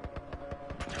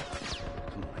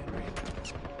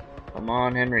 Come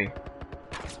on, Henry.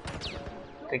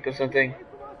 Think of something.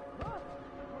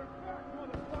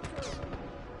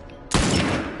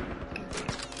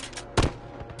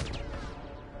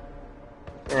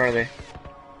 Where are they?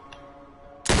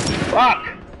 Fuck!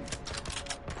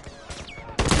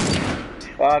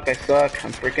 Fuck, I suck.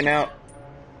 I'm freaking out.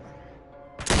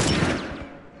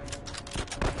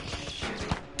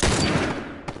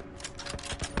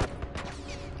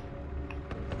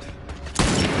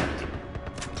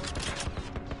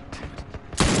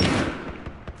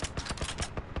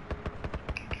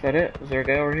 Is that it? Is there a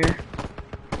guy over here?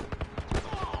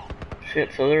 Shit,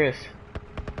 so there is.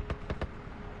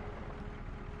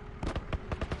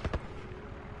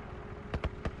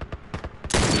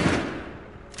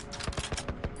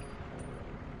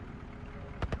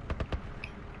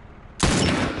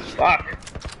 Fuck!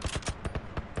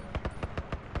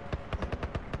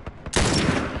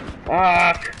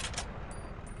 Fuck!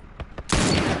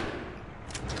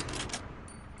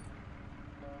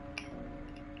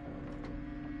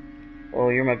 Oh,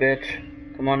 you're my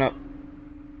bitch. Come on up.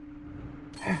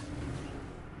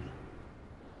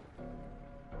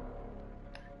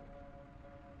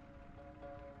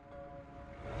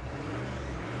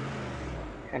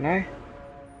 Can I?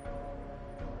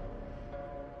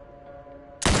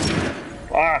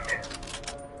 Fuck!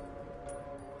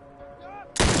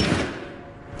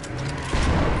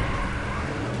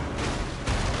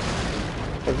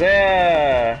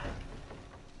 Huzzah!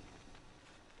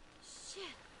 Shit.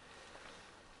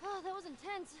 Oh, that was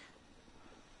intense.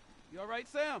 You all right,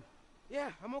 Sam?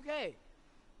 Yeah, I'm okay.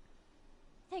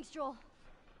 Thanks, Joel.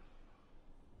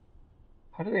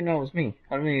 How do they know it was me?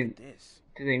 How do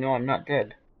they know I'm not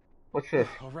dead? What's this?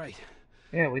 All right.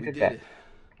 Yeah, we did that. it.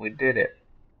 We did it.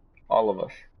 All of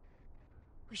us.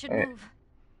 We should Alright. move.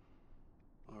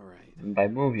 All right. And by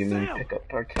move, you mean Sam! pick up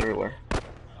parts everywhere.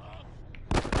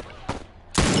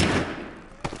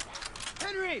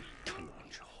 Henry!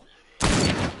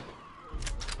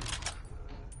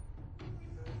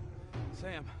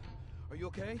 Sam, are you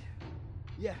okay?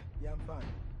 Yeah, I'm fine.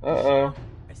 Uh-oh.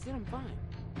 I said I'm fine.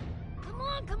 Come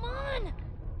on, come on!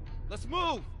 Let's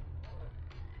move!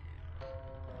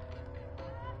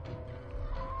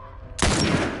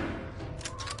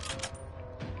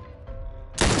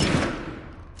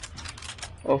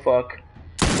 Oh, fuck.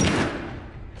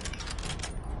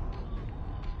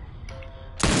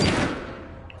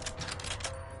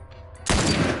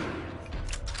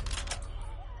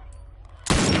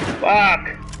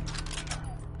 Fuck!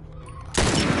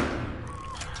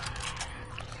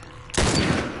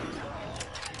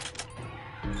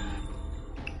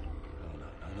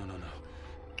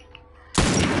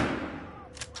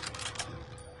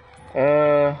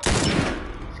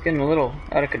 It's getting a little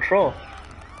out of control.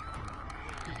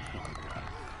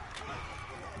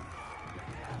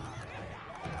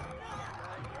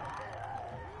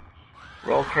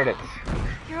 Roll credits.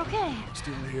 You're okay.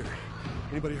 Still here.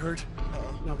 Anybody hurt?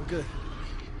 No, we're good.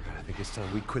 I think it's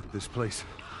time we quit this place.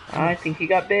 I think he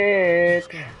got bit.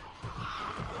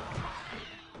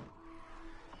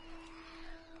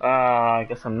 I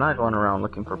guess I'm not going around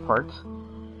looking for parts.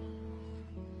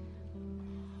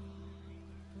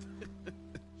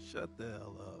 Shut the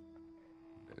hell up.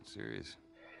 That's serious.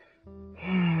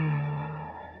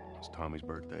 It's Tommy's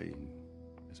birthday, and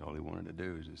that's all he wanted to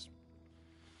do is just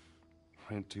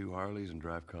rent 2 Harleys and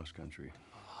drive cross country.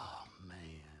 Oh, man.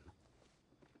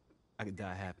 I could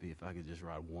die happy if I could just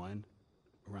ride one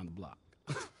around the block.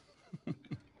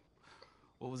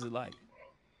 What was it like?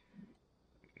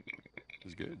 It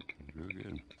was good. Real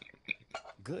good.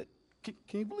 Good.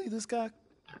 Can you believe this guy?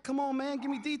 Come on, man.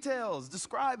 Give me details.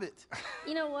 Describe it.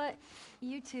 You know what?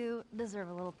 You two deserve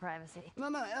a little privacy. No,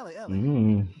 Ellie.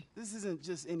 Mm. This isn't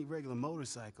just any regular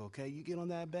motorcycle, okay? You get on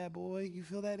that bad boy, you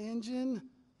feel that engine?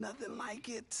 Nothing like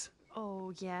it.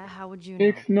 Oh, yeah? How would you know?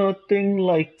 It's nothing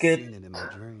like it. Seen it in my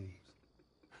dreams.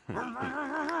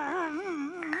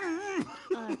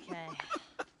 Okay.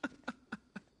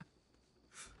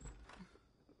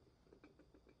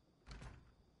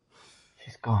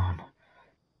 She's gone.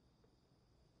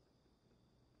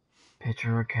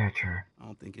 Pitcher or catcher? I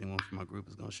don't think anyone from my group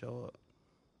is gonna show up.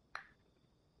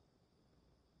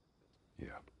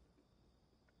 Yeah.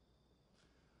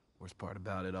 Worst part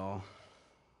about it all,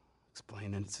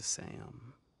 explaining it to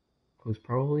Sam. Who's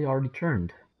probably already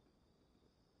turned.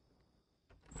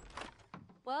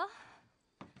 Well,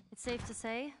 it's safe to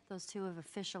say those two have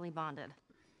officially bonded.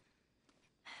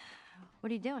 What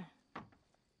are you doing?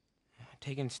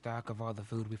 Taking stock of all the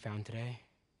food we found today.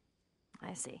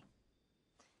 I see.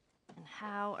 And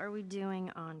how are we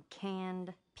doing on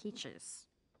canned peaches?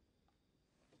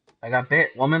 I got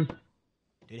bit, woman.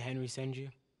 Did Henry send you?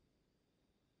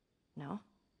 No?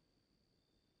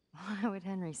 Why would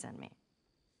Henry send me?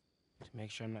 To make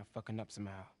sure I'm not fucking up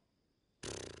somehow.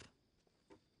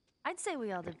 I'd say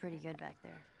we all did pretty good back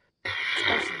there.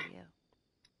 Especially you.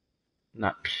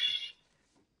 Not.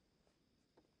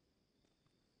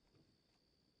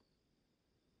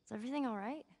 Is everything all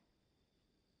right?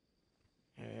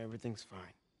 Everything's fine.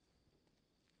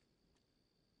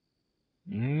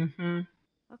 Mm-hmm.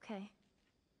 Okay.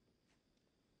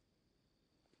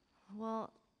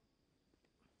 Well,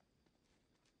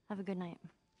 have a good night.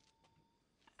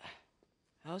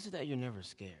 How is it that you're never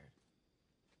scared?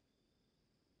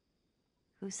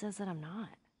 Who says that I'm not?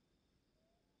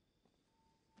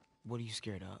 What are you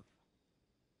scared of?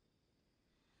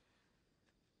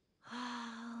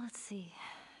 Let's see.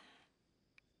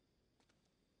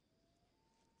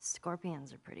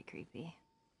 Scorpions are pretty creepy.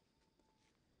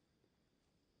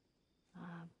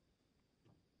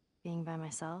 Being by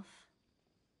myself.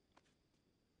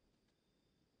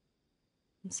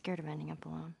 I'm scared of ending up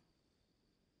alone.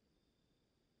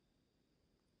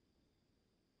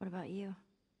 What about you?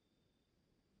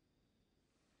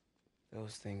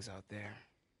 Those things out there.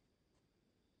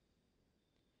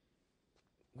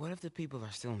 What if the people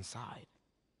are still inside?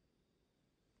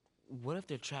 What if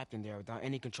they're trapped in there without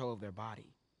any control of their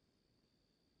body?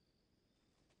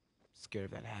 Scared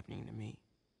of that happening to me.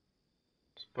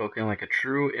 Spoken like a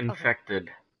true infected.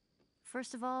 Okay.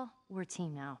 First of all, we're a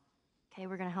team now. Okay,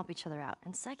 we're gonna help each other out.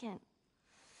 And second,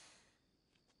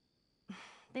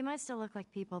 they might still look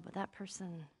like people, but that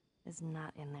person is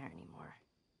not in there anymore.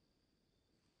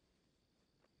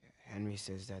 Henry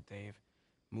says that they've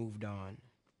moved on.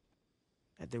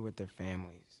 That they're with their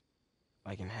families,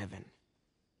 like in heaven.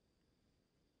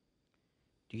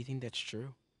 Do you think that's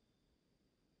true?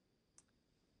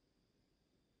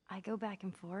 I go back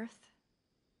and forth.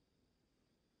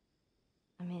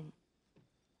 I mean,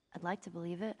 I'd like to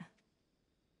believe it.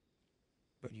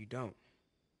 But you don't.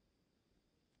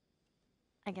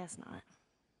 I guess not.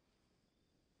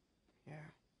 Yeah.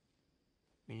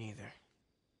 Me neither.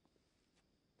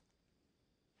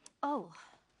 Oh.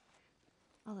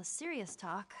 All the serious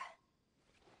talk.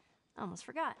 I almost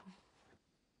forgot.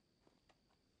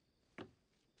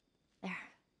 There.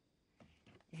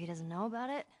 If he doesn't know about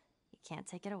it, he can't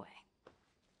take it away.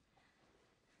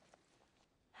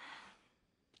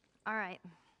 All right.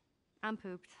 I'm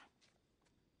pooped.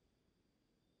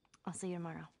 I'll see you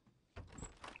tomorrow.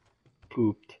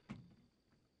 Pooped.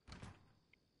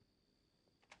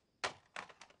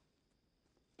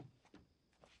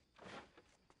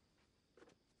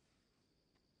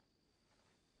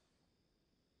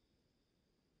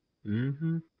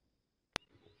 Mm-hmm.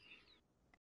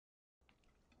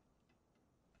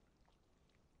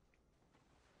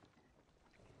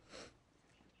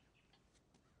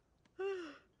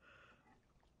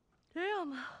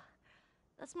 Damn.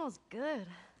 That smells good.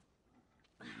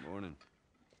 Good morning.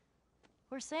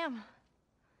 Where's Sam?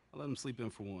 I let him sleep in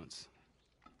for once.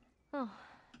 Oh.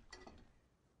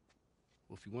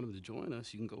 Well, if you want him to join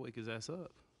us, you can go wake his ass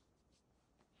up.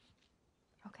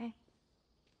 Okay.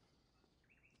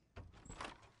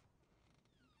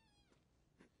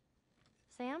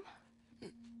 Sam?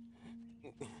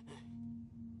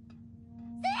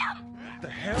 The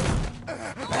hell?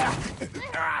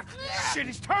 Shit,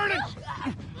 he's turning!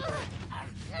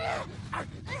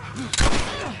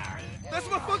 That's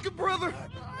my fucking brother!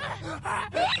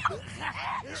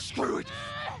 Screw it!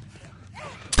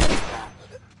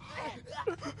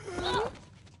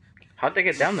 How'd they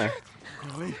get down there?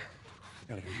 Colleen?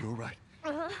 Ellie, are you alright?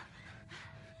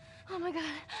 Oh my god.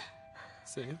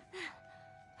 Sam?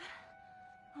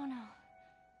 Oh no.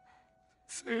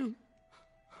 Sam?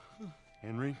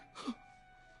 Henry?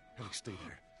 Ellie, stay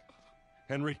there.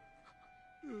 Henry?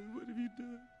 What have you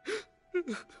done?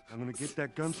 I'm gonna get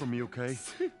that gun from you, okay?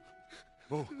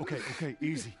 Oh, okay,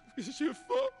 easy. It's your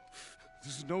fault.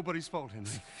 This is nobody's fault,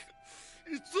 Henry.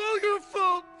 It's all your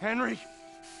fault. Henry!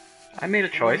 I made a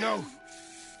choice. No!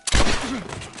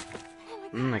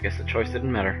 I guess the choice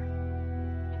didn't matter.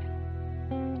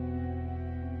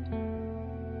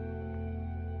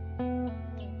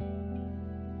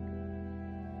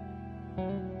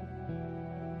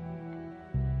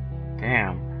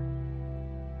 Damn.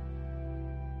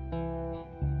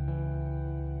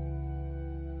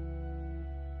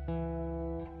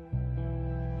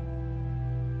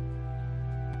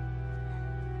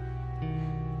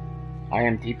 I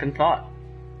am deep in thought.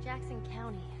 Jackson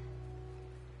County.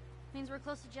 Means we're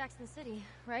close to Jackson City,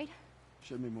 right?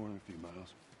 Should be more than a few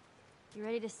miles. You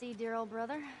ready to see dear old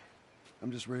brother?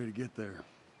 I'm just ready to get there.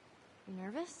 You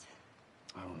nervous?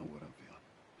 I don't know what I'm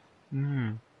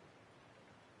feeling. Hmm.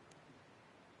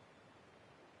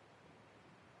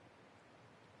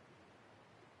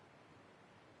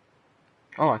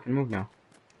 Oh, I can move now.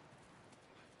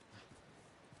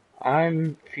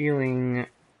 I'm feeling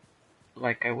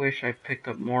like I wish I picked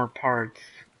up more parts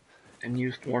and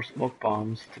used more smoke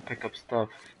bombs to pick up stuff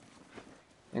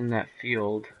in that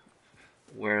field.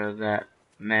 where that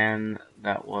man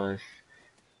that was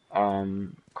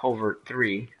Covert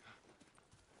 3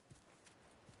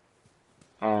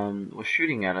 was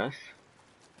shooting at us.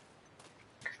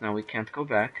 Because now we can't go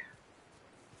back.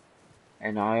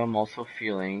 And I am also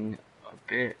feeling a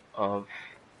bit of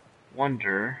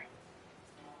wonder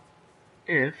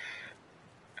if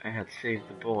I had saved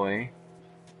the boy,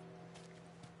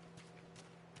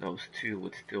 those two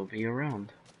would still be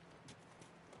around.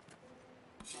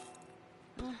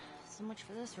 So much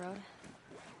for this road.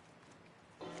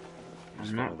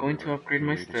 I'm not going to upgrade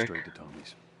my stick Straight to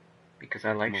Tommy's. because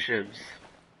I like shivs.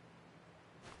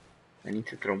 I need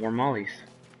to throw more mollies.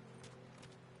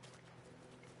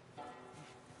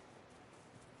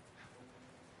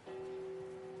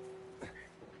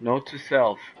 Note to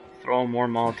self, throw more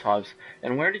Molotovs.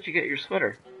 And where did you get your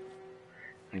sweater?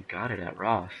 I got it at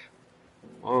Ross.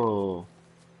 Whoa.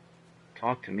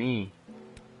 Talk to me.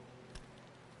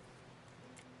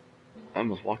 I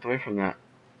almost walked away from that.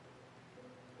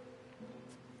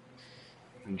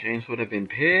 And James would have been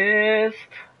pissed.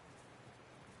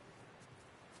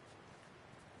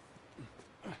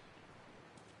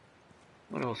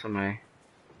 What else am I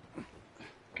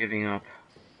giving up?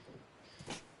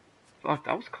 Fuck,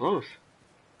 that was close.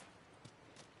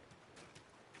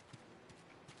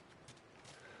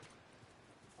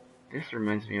 This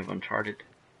reminds me of Uncharted.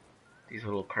 These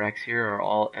little cracks here are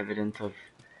all evidence of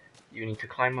you need to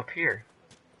climb up here.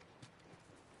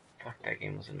 Fuck, that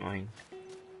game was annoying.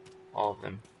 All of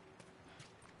them.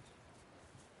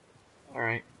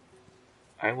 Alright.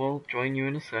 I will join you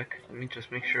in a sec. Let me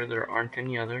just make sure there aren't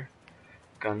any other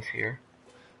guns here.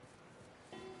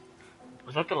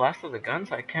 Was that the last of the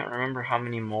guns? I can't remember how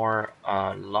many more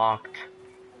locked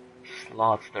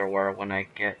slots there were when I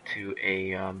get to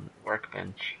a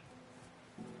workbench.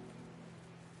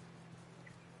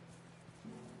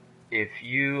 If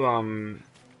you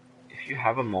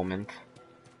have a moment,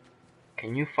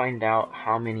 can you find out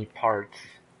how many parts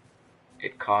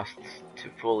it costs to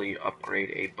fully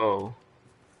upgrade a bow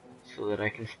so that I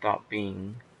can stop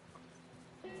being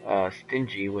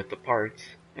stingy with the parts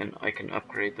and I can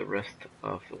upgrade the rest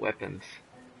of the weapons?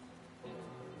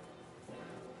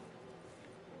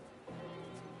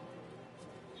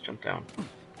 Let's jump down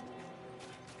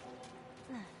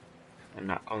and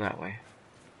not go that way.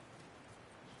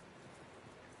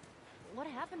 What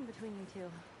happened between you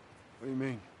two? What do you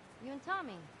mean? You and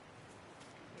Tommy.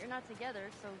 You're not together,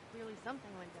 so clearly something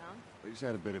went down. We just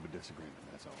had a bit of a disagreement,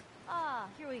 that's all. Ah,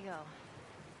 here we go.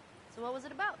 So what was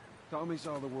it about? Tommy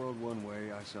saw the world one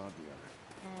way, I saw it the other.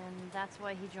 And that's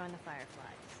why he joined the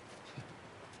Fireflies.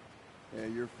 Yeah,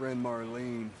 your friend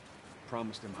Marlene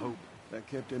promised him hope. That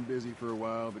kept him busy for a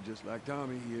while, but just like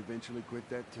Tommy, he eventually quit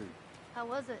that too. How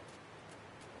was it?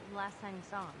 The last time you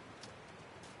saw him?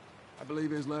 I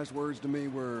believe his last words to me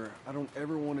were, I don't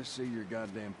ever want to see your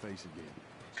goddamn face again.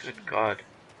 Good God.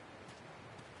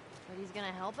 But he's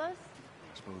gonna help us?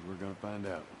 I suppose we're gonna find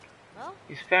out. Well,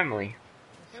 He's family.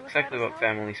 if there was Exactly Silas what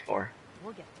help, family's for.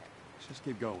 we'll get there. Let's just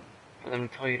keep going. For them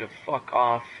to tell you to fuck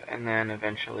off and then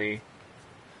eventually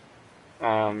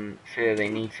say that they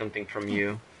need something from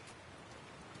you.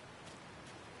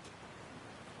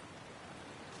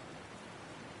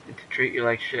 And to treat you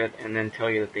like shit and then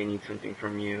tell you that they need something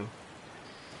from you.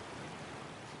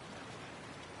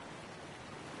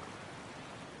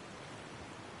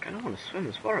 I kinda wanna swim.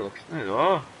 This water looks nice.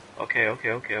 Oh,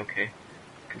 okay.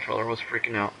 Controller was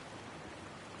freaking out.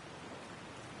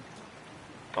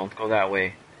 Don't go that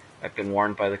way. I've been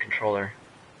warned by the controller.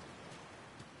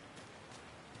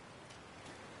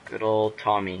 Good old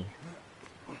Tommy.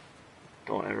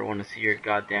 Don't ever want to see your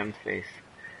goddamn face.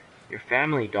 Your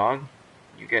family, dog.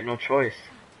 You get no choice.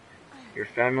 Your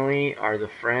family are the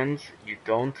friends you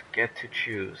don't get to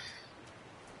choose.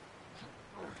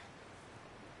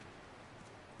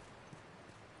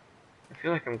 I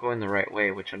feel like I'm going the right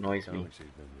way, which annoys me.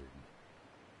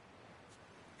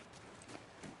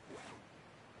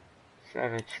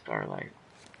 Savage Starlight.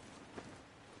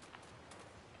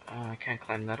 I can't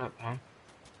climb that up, huh?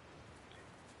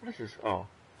 What is this? Oh,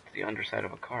 it's the underside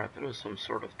of a car. I thought it was some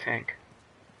sort of tank.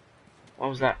 What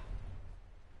was that?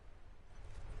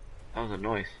 That was a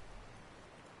noise.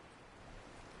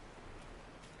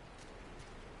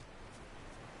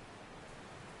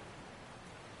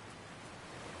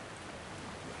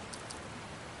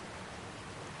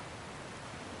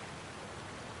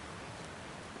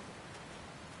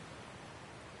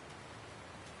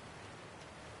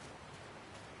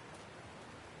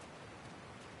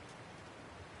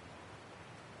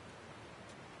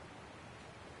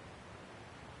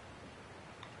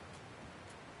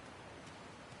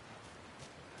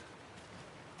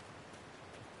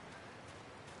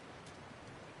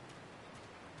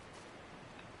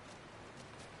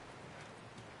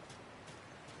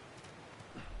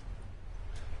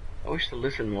 wish the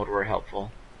listen mode were helpful.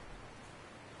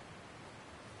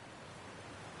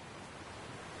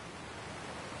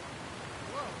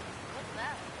 Whoa, what's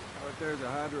that? Out there's a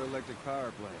hydroelectric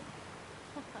power plant.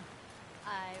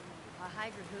 A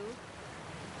hydra who?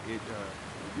 It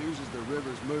uses the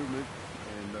river's movement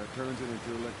and turns it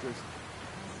into electricity.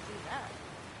 Let's do that.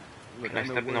 Look, Can I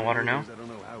know step in what the water it now? is, I don't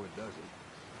know how it does it.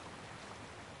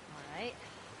 Alright.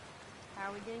 How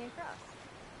are we getting across?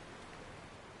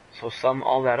 So sum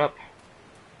all that up.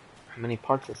 How many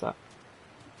parts is that?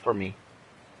 For me.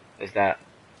 Is that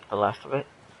the last of it?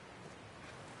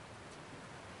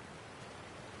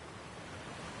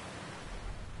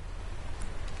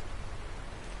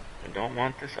 I don't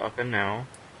want this up and now.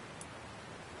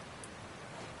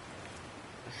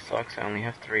 This sucks, I only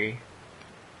have 3.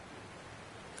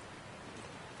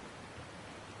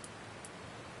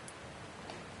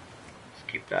 Let's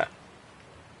keep that.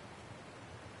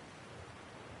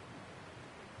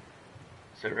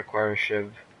 Does it require a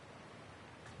shiv?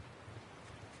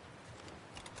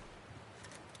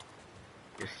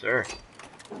 Yes, sir.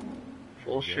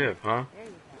 Full shiv, huh? There you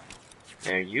go.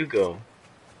 There you go.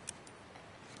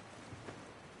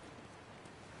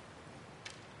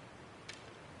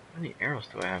 How many arrows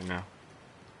do I have now?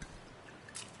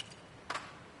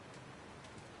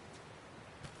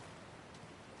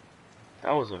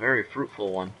 That was a very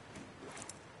fruitful one.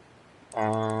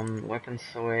 Weapons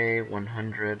away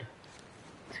 100.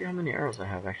 Let's see how many arrows I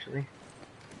have actually.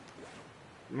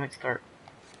 I might start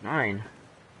 9.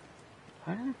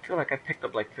 I don't feel like I picked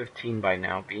up like 15 by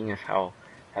now, being as how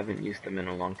I haven't used them in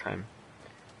a long time.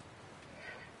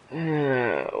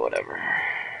 Whatever.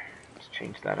 Let's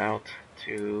change that out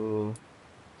to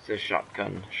the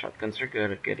shotgun. Shotguns are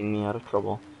good at getting me out of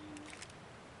trouble.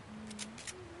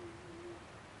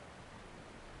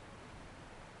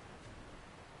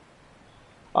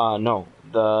 No.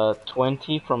 The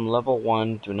 20 from level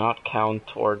 1 do not count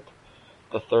toward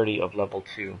the 30 of level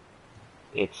 2.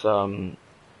 It's, all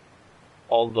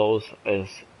those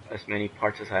as many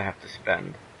parts as I have to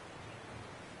spend.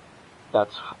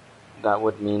 That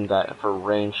would mean that for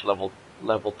range level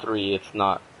 3 it's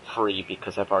not free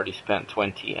because I've already spent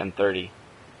 20 and 30.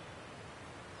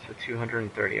 So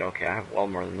 230, okay, I have well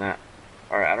more than that.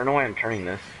 Alright, I don't know why I'm turning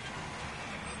this.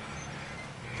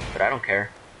 But I don't care.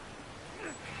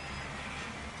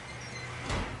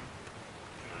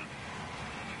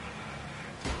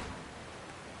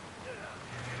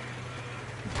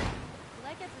 Well,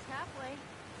 that gets us halfway.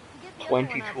 If we get the 20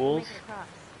 other one up, tools? we'll make it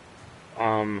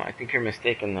across. I think you're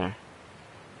mistaken there.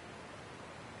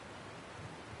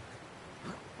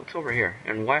 What's over here?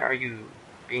 And why are you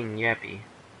being yappy?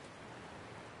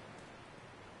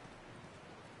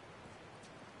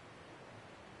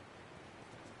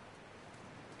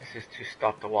 This is to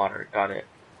stop the water, got it.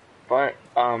 But,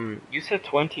 you said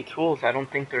 20 tools. I don't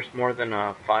think there's more than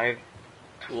 5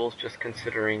 tools, just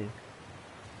considering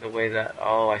the way that...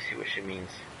 Oh, I see what she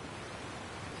means.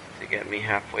 To get me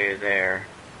halfway there.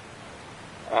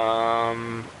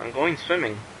 I'm going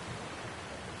swimming.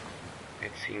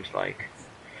 It seems like.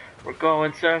 We're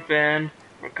going surfing.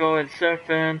 We're going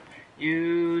surfing.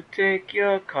 You take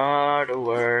your car to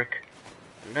work.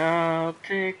 And I'll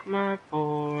take my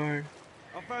board.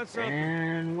 I'll find something.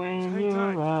 And when Hang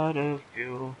you're tight. out of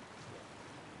fuel.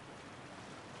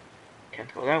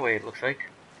 Can't go that way, it looks like.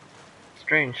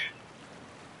 Strange.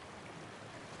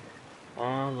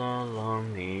 All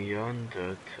along the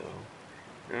undertow.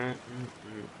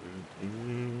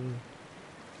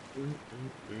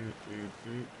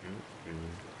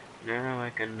 Now I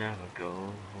can never go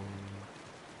home.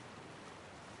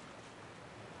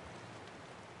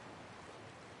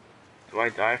 Do I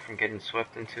die from getting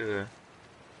swept into the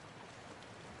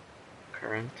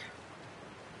current?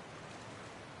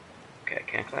 Okay, I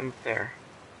can't climb up there.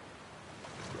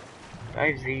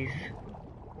 Divesies.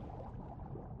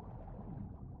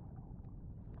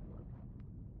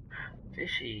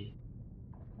 Fishy.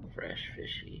 Fresh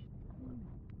fishy.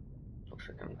 Looks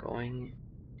like I'm going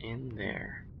in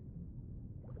there.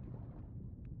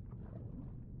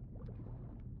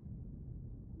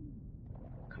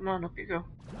 Come on, up you go.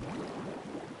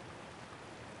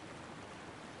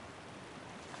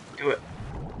 Do it.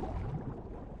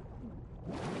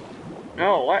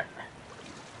 No, what?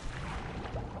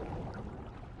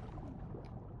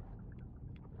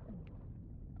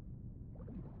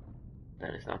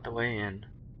 That is not the way in.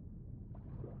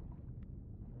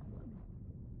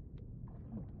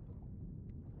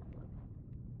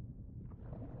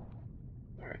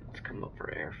 Alright, let's come up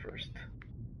for air first.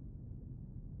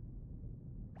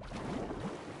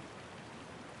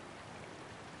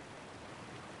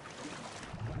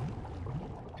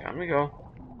 Down we go.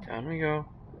 Down we go.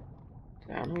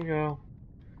 Down we go.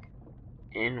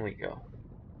 In we go.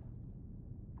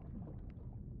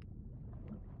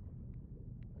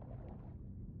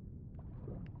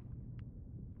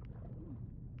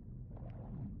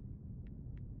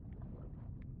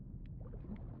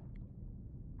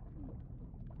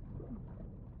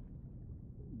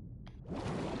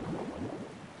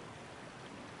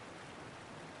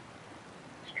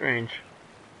 Strange.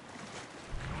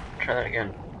 Try that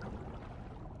again.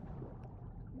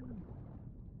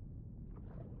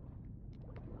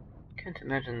 Can't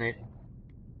imagine they'd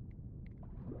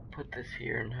put this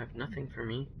here and have nothing for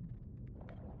me.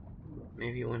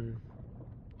 Maybe when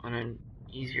on an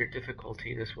easier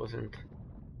difficulty this wasn't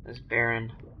as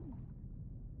barren.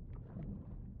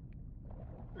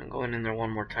 I'm going in there one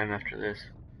more time after this.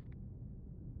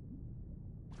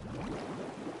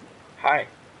 Hi.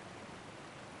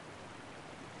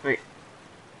 Wait.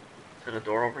 Is that a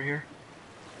door over here?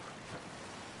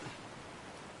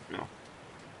 No.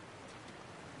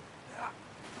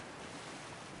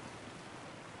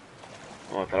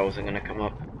 Oh, I thought I wasn't gonna come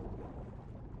up.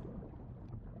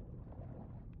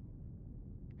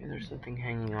 Maybe there's something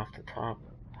hanging off the top.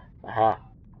 Aha.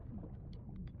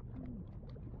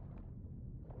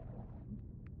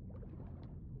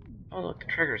 Oh look, the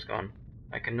trigger's gone.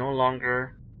 I can no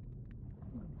longer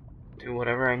do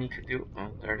whatever I need to do.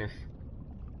 Oh, there it is.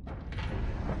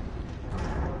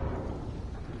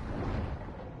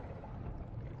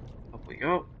 Up we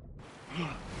go.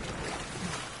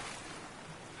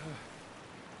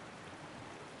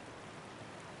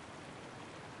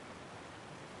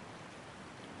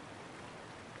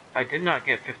 I did not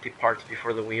get 50 parts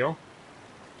before the wheel.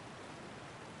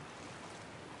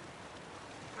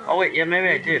 Oh wait, yeah, maybe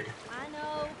I did.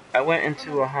 I went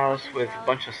into a house with a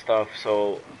bunch of stuff,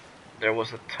 so there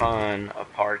was a ton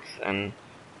of parts and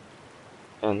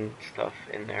stuff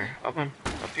in there. Up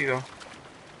you go.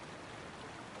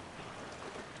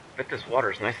 Bet this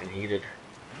water's nice and heated.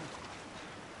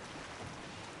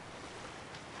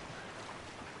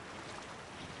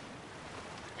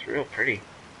 It's real pretty.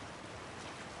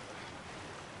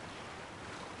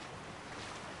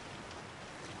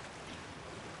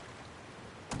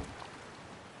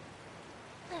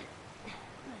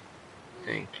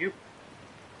 Thank you.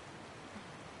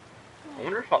 I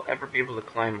wonder if I'll ever be able to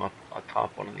climb up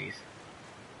atop one of these.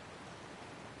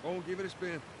 Oh, give it a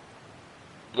spin.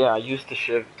 Yeah, I used the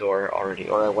shiv door already,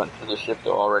 or I went through the shiv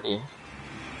door already.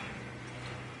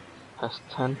 Has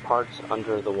 10 parts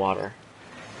under the water.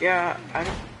 Yeah, I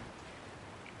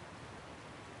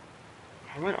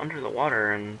went under the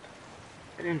water and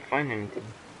I didn't find anything.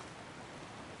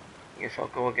 I guess I'll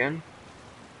go again.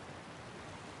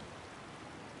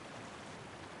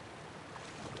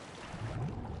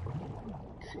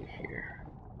 Let's see here.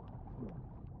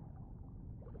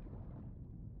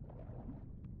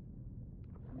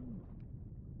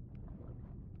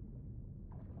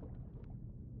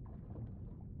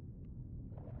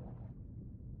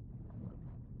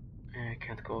 I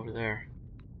can't go over there.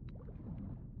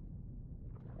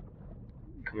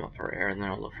 Come up for air and then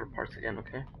I'll look for parts again,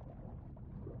 okay?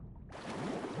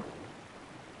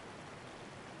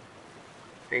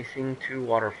 Facing 2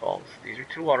 waterfalls. These are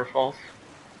 2 waterfalls.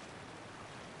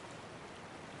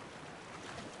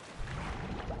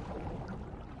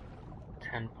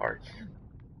 Ten parts.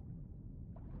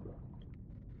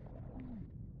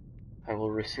 I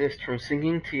will resist from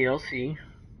singing TLC.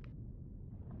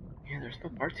 Yeah, there's no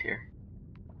parts here.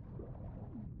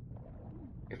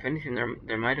 If anything,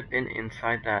 there might have been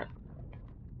inside that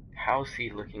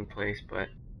housey looking place, but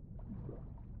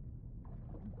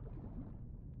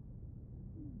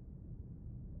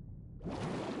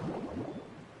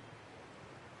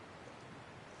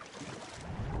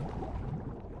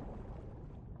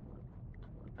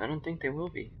I don't think they will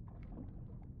be.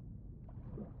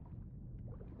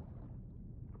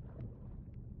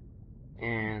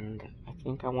 And I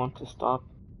think I want to stop.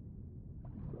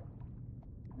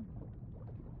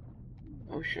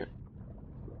 Oh shit.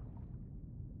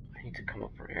 I need to come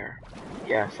up for air.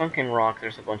 Yeah, sunken rock,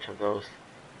 there's a bunch of those.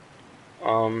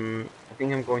 I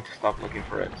think I'm going to stop looking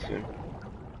for it soon.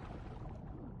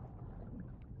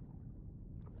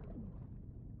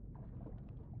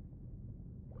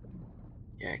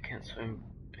 Yeah, I can't swim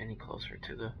any closer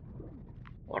to the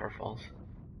waterfalls.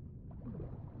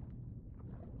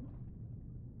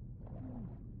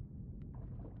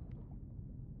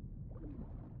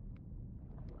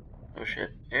 Oh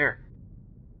shit, air.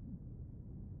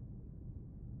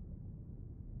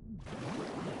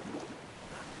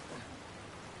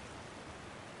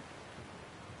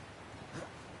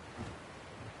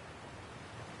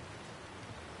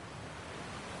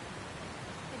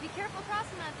 If you careful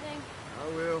crossing that thing.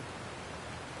 I will.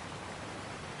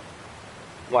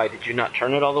 Why, did you not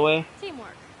turn it all the way?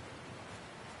 Teamwork.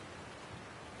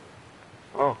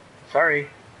 Oh, sorry.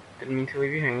 Didn't mean to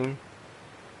leave you hanging.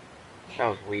 That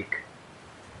was weak.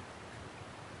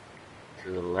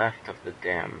 To the left of the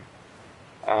dam.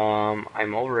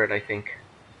 I'm over it, I think.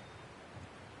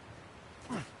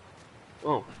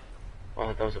 Whoa.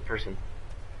 Oh, that was a person.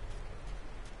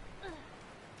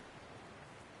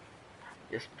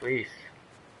 Yes, please.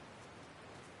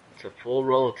 It's a full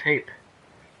roll of tape.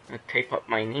 I'm gonna tape up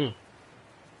my knee.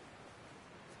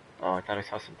 Oh, I thought I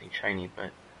saw something shiny,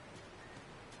 but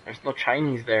there's no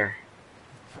Chinese there.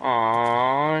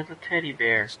 Aww, there's a teddy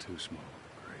bear. It's too small.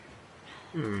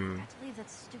 I have to leave that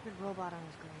stupid robot on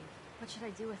his grave. What should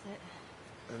I do with it?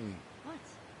 Ellie. What?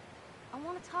 I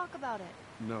want to talk about it.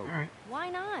 No. Alright. Why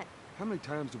not? How many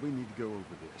times do we need to go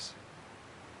over this?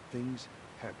 Things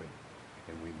happen,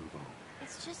 and we move on.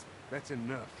 It's just... That's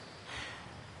enough.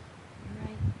 You're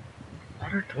right.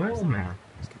 Water toilet man.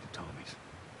 Let's get to Tommy's.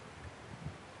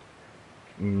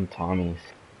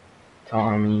 Tommy's.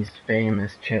 Tommy's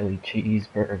famous chili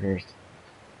cheeseburgers.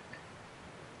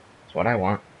 That's what I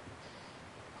want.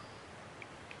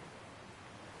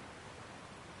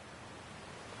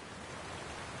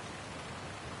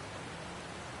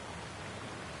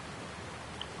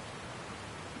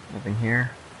 Nothing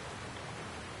here.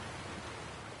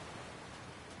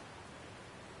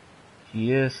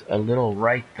 He is a little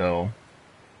right though.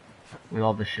 With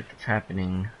all the shit that's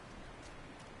happening.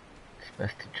 It's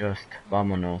best to just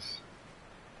vámonos.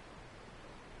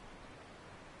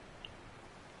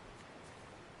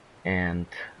 And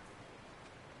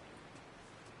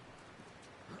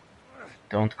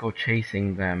don't go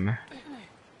chasing them.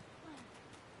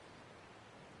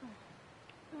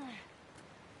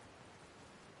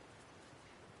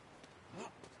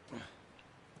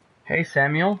 Hey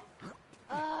Samuel.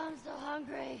 Oh, I'm so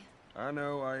hungry. I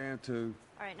know, I am too.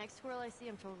 All right, next squirrel I see,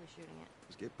 I'm totally shooting it.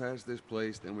 Let's get past this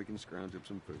place, then we can scrounge up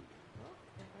some food. Well,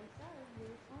 if I started, you're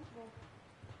responsible.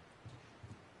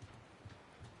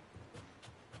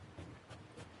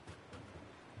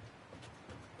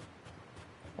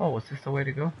 Oh, was this the way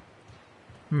to go?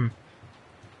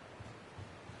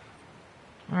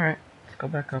 Alright, let's go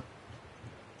back up.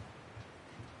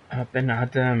 Ben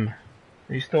Adam.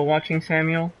 Are you still watching,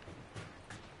 Samuel?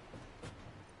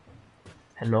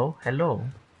 Hello? Hello?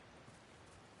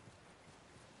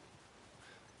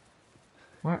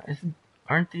 What isn't...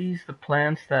 Aren't these the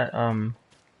plants that,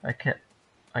 I can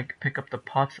pick up the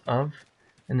pots of,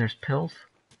 and there's pills?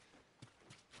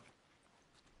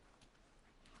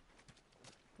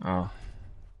 Oh.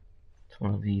 It's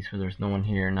one of these where there's no one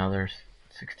here, now there's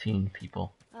 16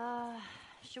 people.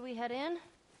 Should we head in?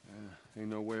 Ain't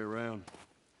no way around.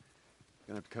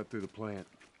 Gonna have to cut through the plant.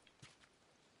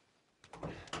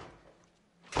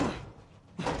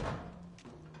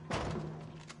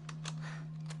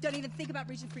 Don't even think about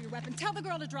reaching for your weapon. Tell the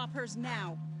girl to drop hers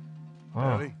now. Oh.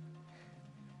 Ellie?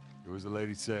 Do as the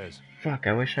lady says. Fuck,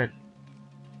 I wish I'd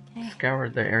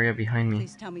scoured the area behind me.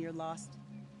 Please tell me you're lost.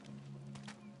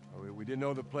 Oh, we didn't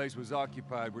know the place was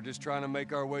occupied. We're just trying to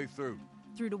make our way through.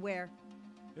 Through to where?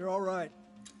 They're all right.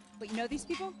 But you know these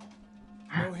people?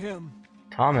 Know him.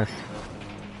 Thomas.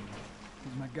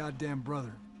 He's my goddamn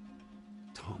brother.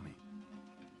 Tommy.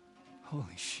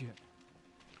 Holy shit.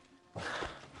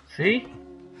 See?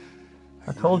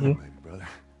 I told you. Baby brother.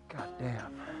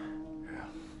 Goddamn. Yeah.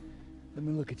 Let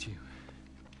me look at you.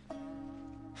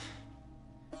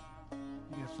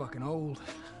 You get fucking old.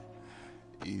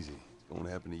 Easy. It's going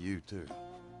to happen to you, too.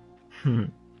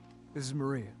 This is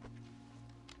Maria.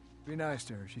 Be nice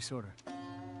to her. She sort of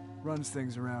runs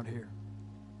things around here.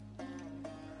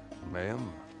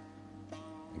 Ma'am,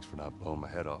 thanks for not blowing my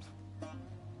head off.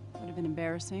 Would have been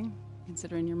embarrassing,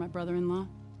 considering you're my brother-in-law.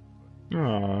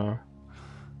 Aww.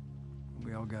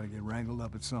 We all gotta get wrangled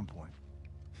up at some point.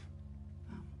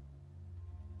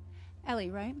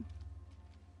 Ellie, right?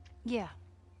 Yeah.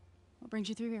 What brings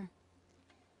you through here?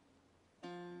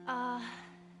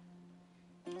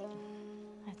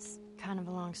 That's kind of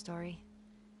a long story.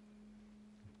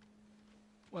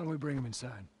 Why don't we bring him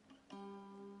inside?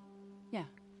 Yeah.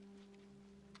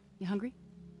 You hungry?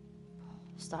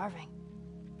 Starving.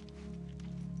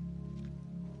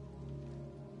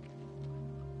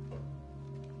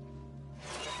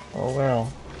 Oh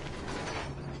well.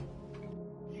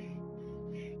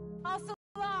 False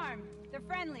alarm! They're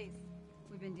friendlies.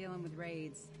 We've been dealing with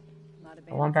raids. A lot of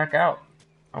I want back out.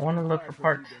 I want to look Fire for a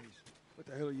parts. few days. What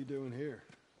the hell are you doing here?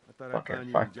 I thought Fuck I'd it, find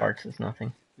you 5 in parts is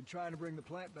nothing. Been trying to bring the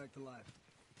plant back to life.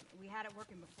 We had it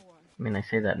working before. I mean, I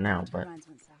say that now, but Turbines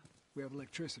went south. We have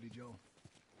electricity, Joel.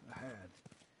 I had.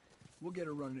 We'll get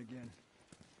her running again.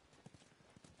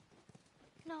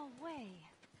 No way.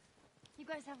 You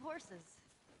guys have horses.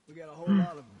 We got a whole lot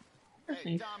of them.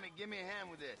 Hey, Tommy, give me a hand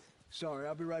with this. Sorry,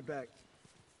 I'll be right back.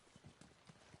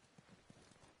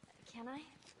 Can I?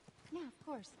 Yeah, of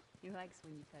course. He likes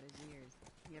when you cut his ears.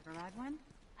 You ever ride one?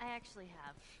 I actually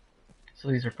have. So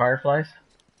these are fireflies?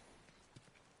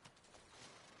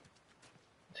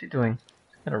 What's he doing?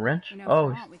 He's got a wrench? You know, Oh, if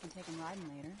you he's want, we can take him riding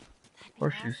later. That'd be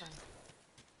horseshoes. awesome.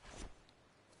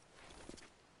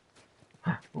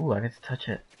 Ooh, I get to touch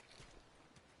it.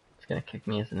 It's gonna kick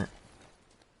me, isn't it?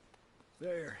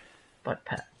 There. Butt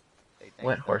pat. Hey,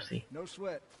 Wet thanks, horsey. No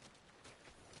sweat.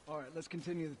 All right, let's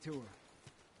continue the tour.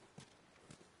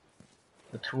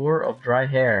 The tour of dry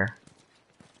hair.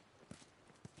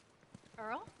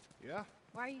 Earl? Yeah?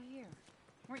 Why are you here?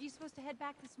 Weren't you supposed to head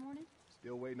back this morning?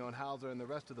 Still waiting on Hauser and the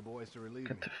rest of the boys to relieve me.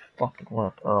 Get to fucking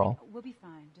work, Earl. We'll be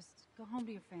fine. Just go home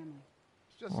to your family.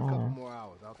 It's just a couple more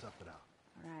hours. I'll tough it out.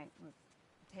 All right. Look,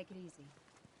 take it easy.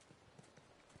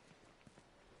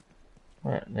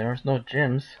 Well, there's no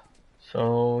gyms,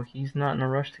 so he's not in a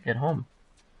rush to get home.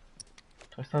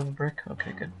 Do I still have a brick?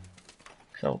 Okay, good.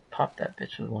 So I'll pop that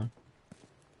bitch with one.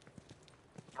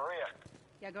 Maria,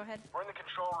 Yeah, go ahead. we're in the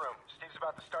control room. Steve's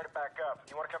about to start it back up.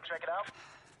 You want to come check it out?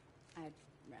 I'd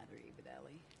rather eat with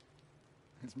Ellie.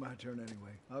 It's my turn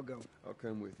anyway. I'll go. I'll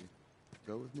come with you.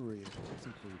 Go with Maria. It's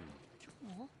included.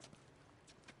 Joel?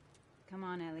 Come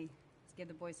on, Ellie. Let's give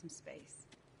the boys some space.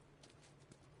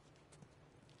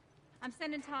 I'm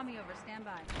sending Tommy over. Stand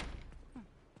by.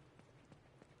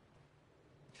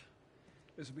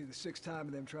 This will be the 6th time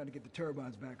of them trying to get the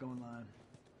turbines back online.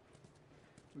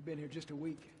 We've been here just a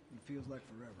week. It feels like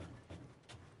forever.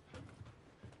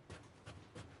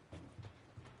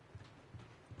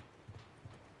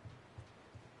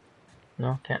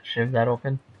 No, can't shiv that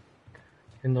open.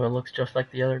 Even though it looks just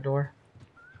like the other door.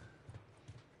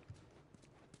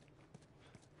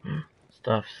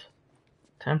 Stuffs.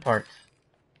 10 parts.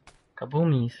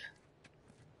 Kaboomies.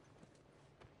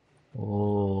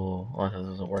 Oh, this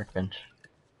is a workbench.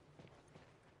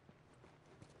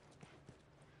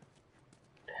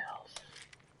 Bells.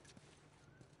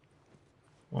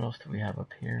 What else do we have up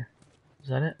here? Is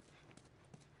that it?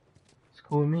 It's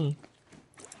cool with me.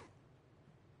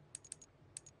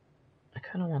 I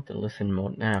kinda want the listen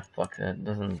mode. Nah, fuck that.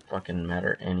 Doesn't fucking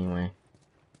matter anyway.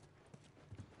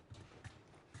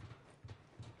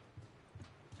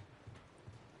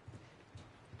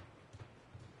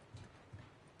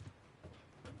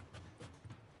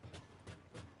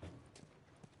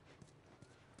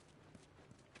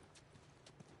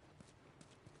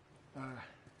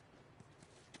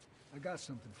 I got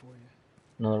something for you.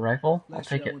 Another rifle? I'll Last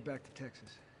take year I it. went back to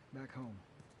Texas, back home.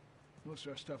 Most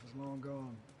of our stuff is long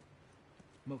gone.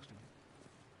 Most of it.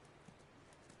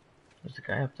 There's a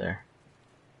guy up there.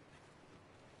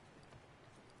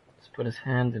 Let's put his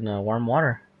hand in warm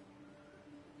water.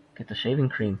 Get the shaving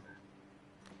cream.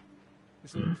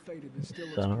 It's a little faded, but still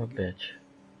looks Son of a pretty good. bitch.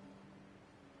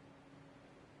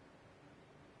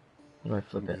 How do I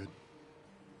flip it? Good.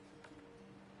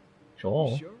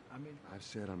 Joel? You sure? I mean, I've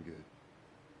said I'm good.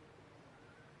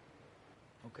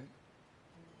 okay.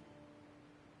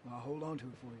 I'll hold on to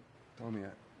it for you. Tommy,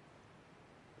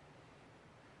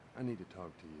 I need to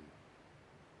talk to you.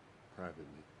 Privately.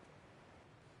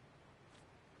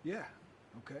 Yeah,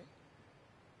 okay.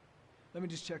 Let me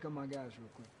just check on my guys real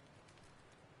quick.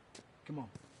 Come on.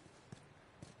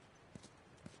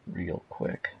 Real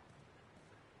quick.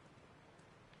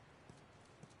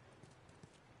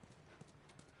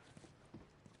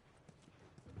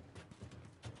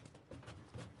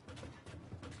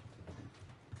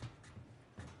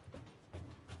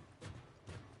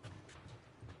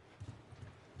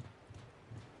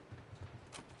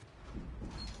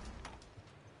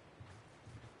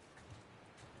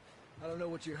 I don't know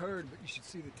what you heard, but you should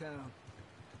see the town.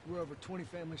 We're over 20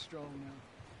 families strong now.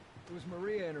 It was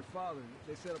Maria and her father.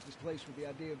 They set up this place with the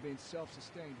idea of being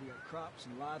self-sustained. We got crops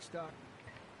and livestock.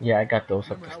 Yeah, I got those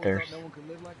up Remember the how we stairs. thought no one could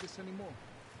live like this anymore?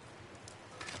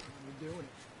 We're doing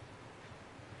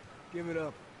it. Give it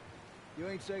up. You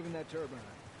ain't saving that turbine.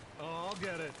 Oh, I'll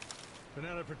get it. Been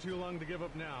at it for too long to give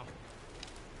up now.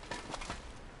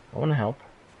 I wanna help.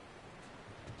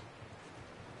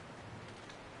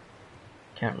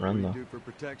 Can't run What though. do you do for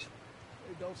protection?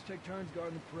 The adults take turns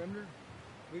guarding the perimeter.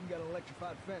 We even got an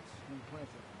electrified fence when we plant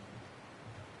it.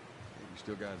 Yeah, you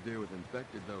still got to deal with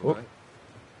infected, though, Oh. right?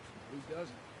 Who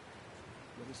doesn't?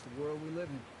 But it's the world we live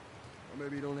in. Or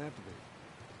maybe you don't have to be.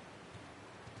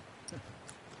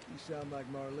 You sound like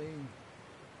Marlene.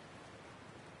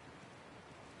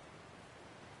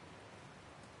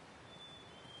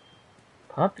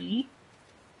 Puppy?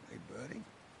 Hey, buddy.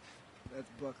 That's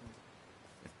Buckley.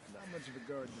 Not much of a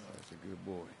guard dog. That's a good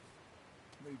boy.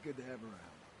 But he's good to have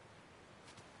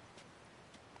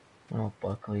around. Oh,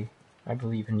 Buckley. I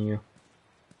believe in you.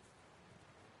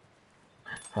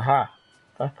 Haha.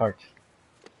 5 parts.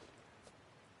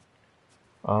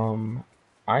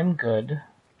 I'm good.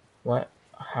 What?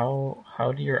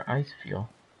 How do your eyes feel?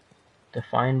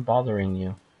 Define bothering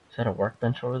you. Is that a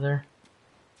workbench over there?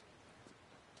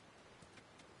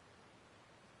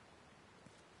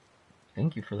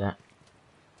 Thank you for that.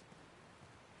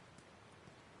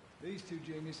 These two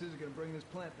geniuses are gonna bring this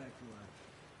plant back to life.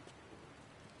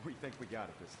 We think we got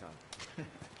it this time.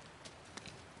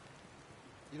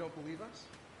 You don't believe us?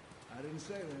 I didn't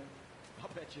say that. I'll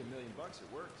bet you $1 million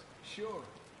it works. Sure.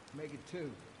 Make it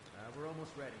 2. We're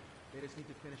almost ready. They just need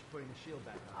to finish putting the shield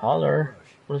back on. Holler.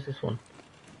 What is this one?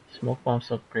 Smoke bombs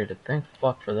upgraded. Thank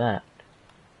fuck for that.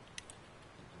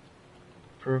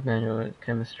 Improved manual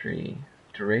chemistry.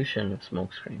 Duration of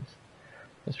smoke screens.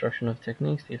 Construction of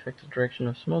techniques. The effective direction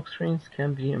of smoke screens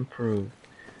can be improved.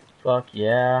 Fuck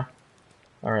yeah.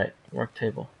 Alright, work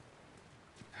table.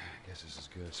 I guess this is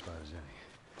good as spot as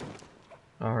any.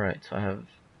 Alright, so I have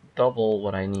double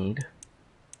what I need.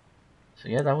 So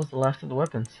yeah, that was the last of the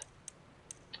weapons.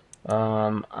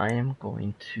 I am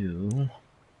going to...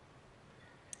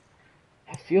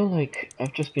 I feel like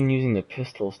I've just been using the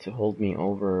pistols to hold me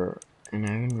over, and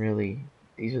I haven't really...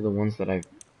 These are the ones that I've...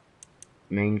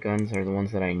 Main guns are the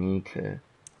ones that I need to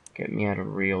get me out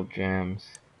of real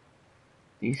jams.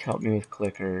 These help me with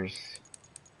clickers,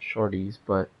 shorties,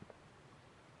 but...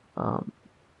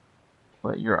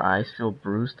 What, your eyes feel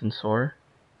bruised and sore?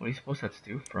 What do you suppose that's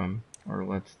due from? Or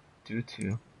what's due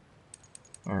to?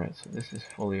 Alright, so this is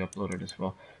fully uploaded as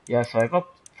well. Yeah, so I've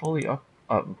fully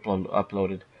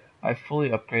uploaded. I've fully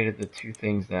upgraded the 2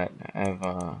 things that have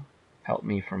helped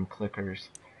me from clickers.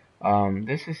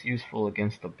 This is useful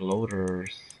against the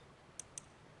bloaters,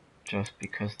 just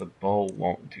because the bow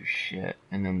won't do shit,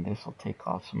 and then this will take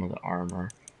off some of the armor,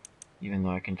 even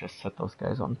though I can just set those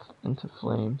guys on into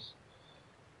flames.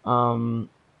 I'm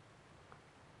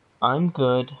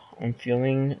good. I'm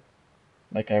feeling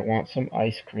like I want some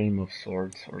ice cream of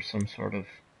sorts, or some sort of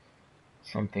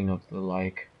something of the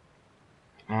like.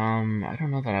 I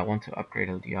don't know that I want to upgrade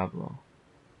El Diablo.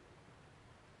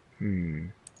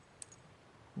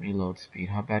 Reload speed,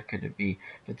 how bad could it be?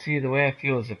 But see, the way I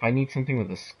feel is if I need something with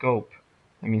a scope,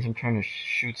 that means I'm trying to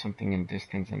shoot something in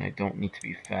distance and I don't need to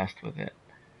be fast with it.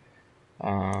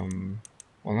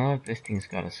 Well, now that this thing's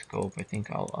got a scope, I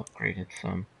think I'll upgrade it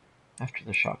some after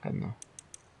the shotgun though.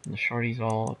 And the shorties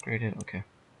all upgraded? Okay.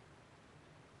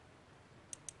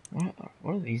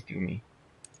 What do these do me?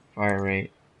 Fire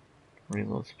rate,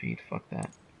 reload speed, fuck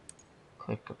that.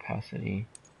 Clip capacity,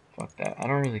 fuck that. I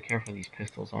don't really care for these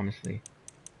pistols, honestly.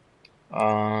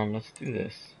 Let's do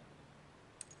this.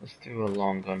 Let's do a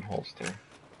long gun holster.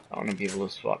 I want to be able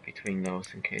to swap between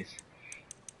those in case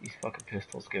these fucking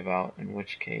pistols give out, in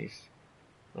which case,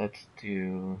 let's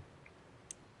do...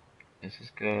 This is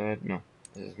good. No,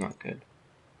 this is not good.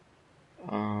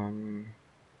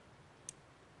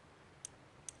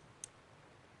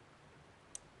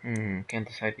 Can't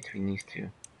decide between these 2.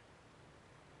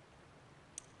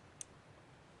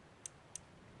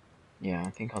 Yeah, I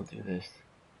think I'll do this.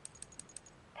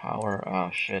 Power,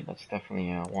 oh shit, that's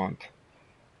definitely I want.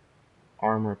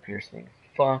 Armor piercing,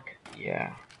 fuck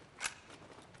yeah.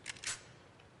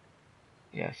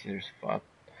 Yeah, see there's fuck.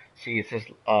 See it says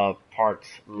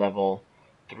parts level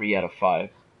 3 out of 5.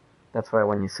 That's why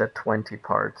when you said 20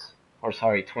 parts, or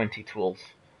sorry, 20 tools.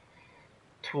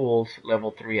 Tools level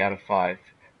 3 out of 5.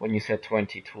 When you said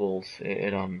 20 tools,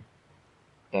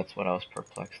 that's what I was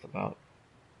perplexed about.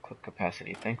 Clip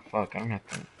capacity, thank fuck, I don't have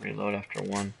to reload after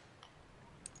 1.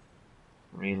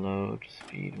 Reload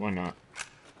speed, why not?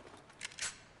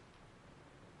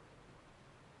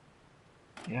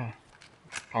 Yeah,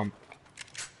 pump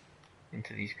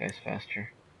into these guys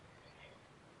faster.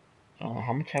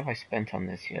 How much have I spent on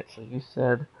this yet? So you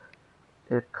said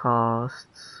it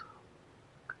costs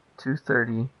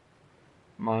 $230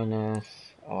 minus...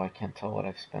 Oh, I can't tell what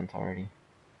I've spent already.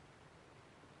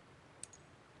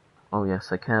 Oh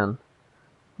yes, I can.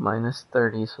 Minus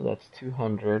 30, so that's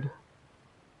 200.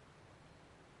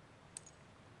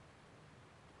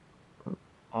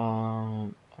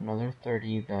 Another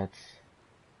 30, that's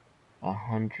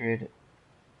 100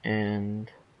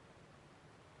 and...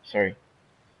 Sorry.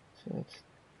 So that's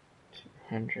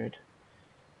 200.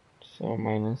 So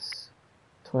minus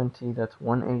 20, that's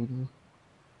 180.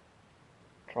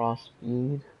 Draw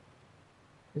speed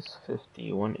is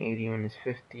 50. 180 minus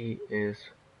 50 is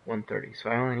 130. So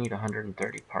I only need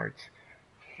 130 parts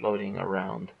floating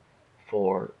around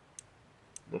for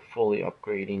the fully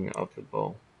upgrading of the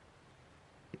bow.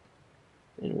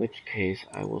 In which case,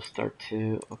 I will start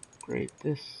to upgrade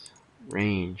this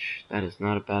range. That is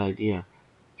not a bad idea.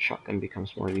 Shotgun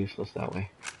becomes more useless that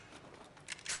way.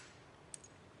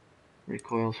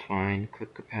 Recoil's fine.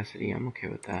 Clip capacity, I'm okay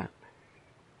with that.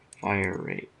 Fire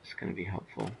rate is going to be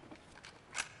helpful.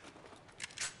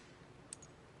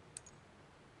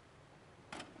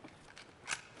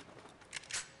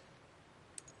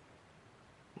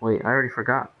 Wait, I already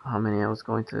forgot how many I was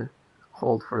going to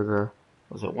hold for the...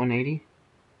 Was it 180?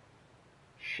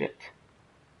 Shit.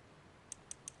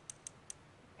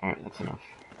 Alright, that's enough.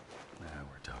 Now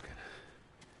we're talking.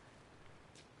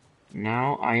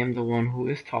 Now I am the one who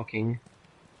is talking.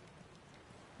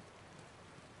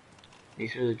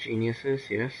 These are the geniuses,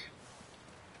 yes.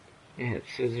 They had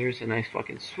scissors and I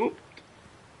fucking swooped.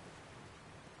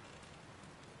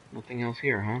 Nothing else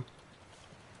here, huh?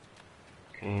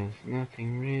 'Cause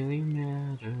nothing really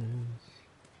matters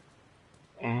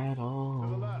at all. To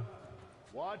the left.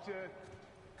 Watch it.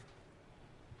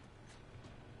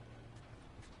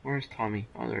 Where's Tommy?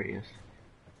 Oh, there he is.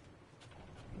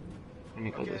 Let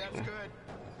me go this way. Good.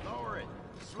 Lower it.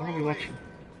 What are we watching?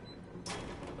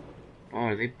 Oh,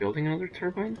 are they building another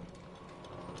turbine?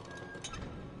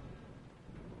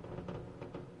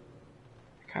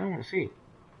 I kinda wanna see.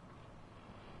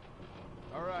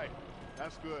 All right.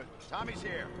 That's good. Tommy's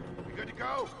here. We good to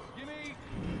go? Give me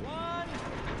 1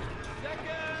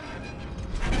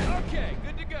 second. Okay,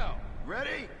 good to go.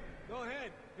 Ready? Go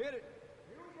ahead, hit it.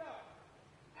 Here we go.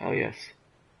 Hell yes.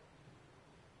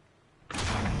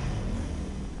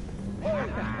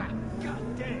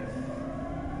 God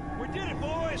damn. We did it,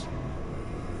 boys.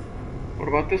 What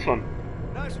about this one?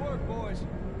 Nice work, boys.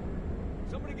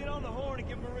 Somebody get on the horn and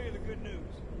give Maria the good news.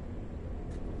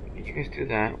 You guys do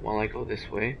that while I go this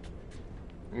way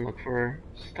and look for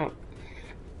stuff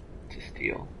to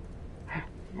steal.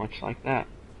 Much like that.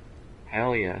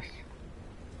 Hell yes.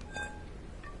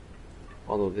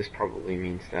 Although this probably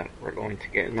means that we're going to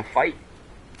get in a fight.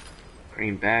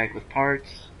 Green bag with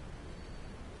parts.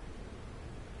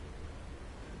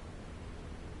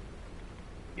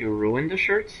 You ruined the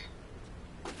shirts?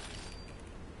 Let's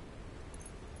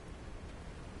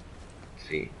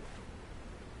see.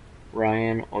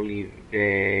 Ryan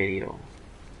Oliverio.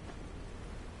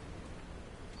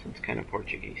 Sounds kind of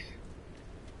Portuguese.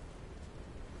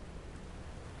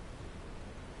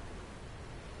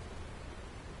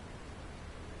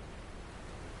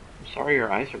 I'm sorry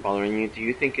your eyes are bothering you. Do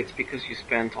you think it's because you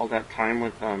spent all that time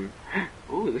with,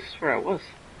 Ooh, this is where I was.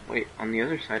 Wait, on the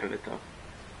other side of it though.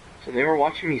 So they were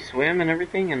watching me swim and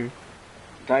everything and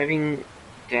diving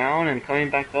down and coming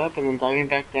back up and then diving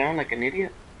back down like an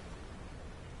idiot?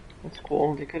 That's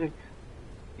cool. They could have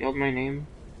yelled my name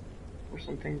or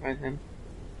something by then.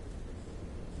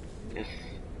 Yes.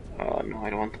 No,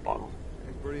 I don't want the bottle.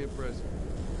 It's pretty impressive.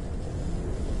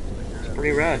 It's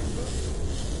pretty rad.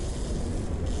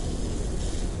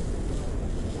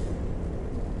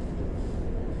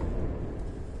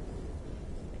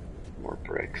 More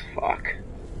bricks. Fuck.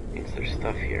 Means there's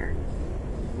stuff here.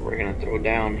 We're gonna throw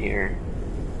down here.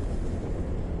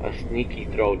 A sneaky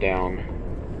throw down.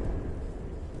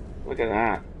 Look at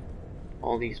that.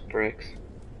 All these bricks.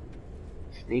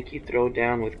 Sneaky throw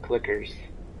down with clickers.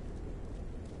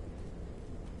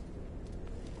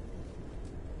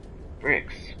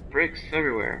 Bricks. Bricks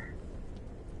everywhere.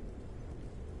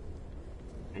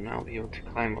 And I'll be able to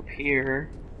climb up here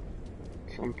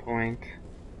at some point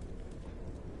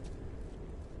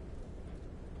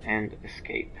and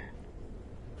escape.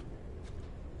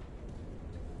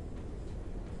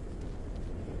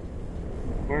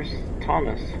 Where's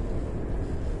Thomas?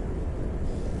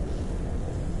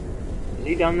 Is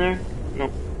he down there?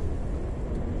 Nope.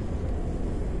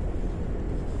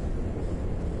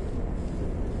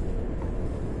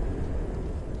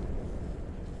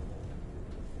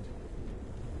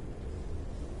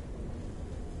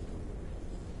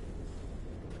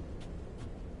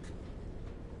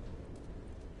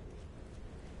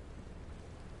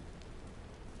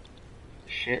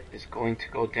 Shit is going to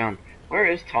go down. Where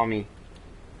is Tommy?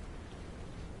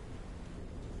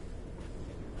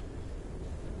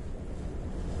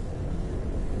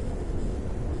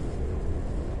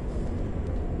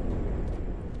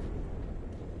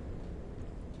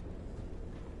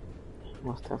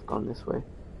 Must have gone this way.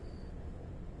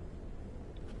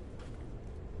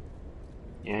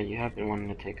 Yeah, you have been wanting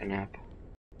to take a nap.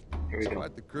 Here we go.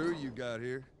 Quite the crew you got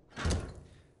here.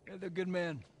 Yeah, they're good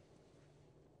men.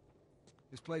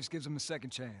 This place gives them a second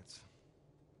chance.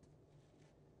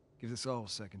 Gives us all a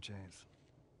second chance.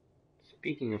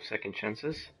 Speaking of second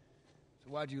chances.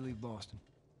 So why'd you leave Boston?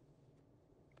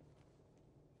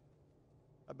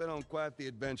 I've been on quite the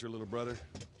adventure, little brother.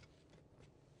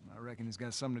 I reckon it's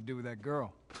got something to do with that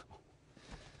girl.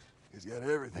 It's got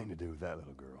everything to do with that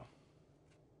little girl.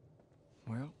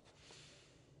 Well,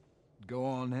 go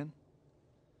on then.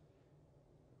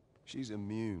 She's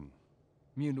immune.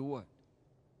 Immune to what?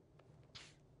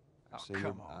 Oh,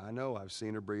 Come on. I know, I've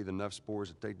seen her breathe enough spores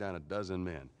to take down a dozen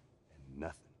men. And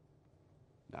nothing.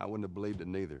 Now, I wouldn't have believed it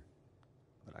neither.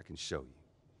 But I can show you.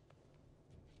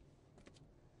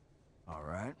 All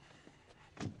right.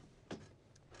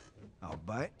 I'll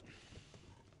bite.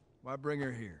 Why bring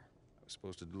her here? I was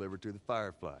supposed to deliver to the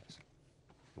Fireflies.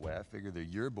 The way I figure they're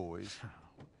your boys.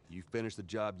 You finish the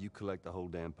job, you collect the whole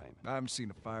damn payment. I haven't seen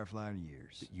a Firefly in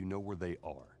years. You know where they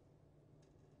are.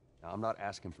 Now, I'm not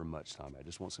asking for much, Tommy. I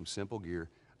just want some simple gear,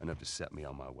 enough to set me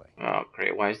on my way. Oh,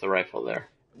 great. Why is the rifle there?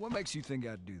 What makes you think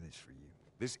I'd do this for you?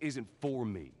 This isn't for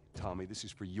me, Tommy. This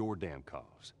is for your damn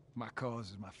cause. My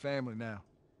cause is my family now.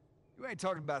 You ain't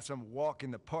talking about some walk in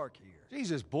the park here.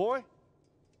 Jesus, boy.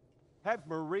 Have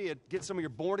Maria get some of your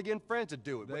born-again friends to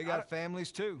do it. They got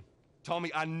families, too.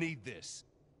 Tommy, I need this.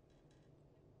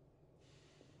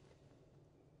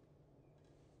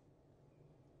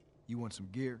 You want some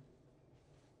gear?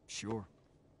 Sure.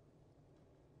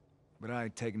 But I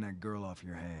ain't taking that girl off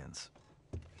your hands.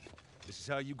 This is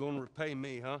how you gonna repay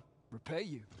me, huh? Repay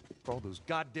you? For all those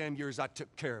goddamn years I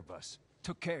took care of us.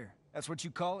 Took care? That's what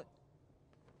you call it?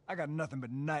 I got nothing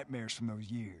but nightmares from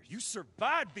those years. You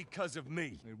survived because of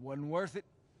me. It wasn't worth it?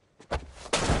 I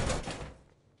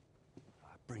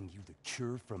bring you the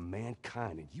cure from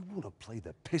mankind, and you want to play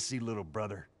the pissy little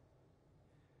brother.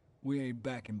 We ain't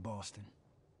back in Boston.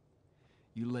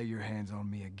 You lay your hands on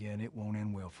me again, it won't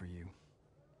end well for you.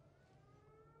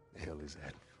 The hell is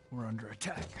that? We're under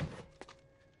attack.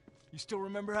 You still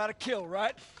remember how to kill,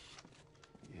 right?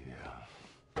 Yeah.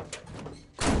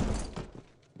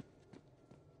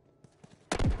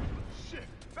 Shit!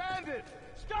 Bandit!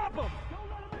 Stop him! Don't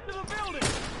let him into the building!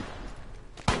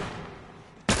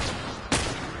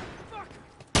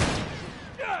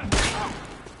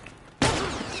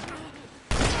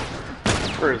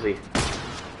 Where is he?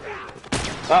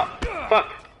 Oh,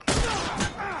 fuck!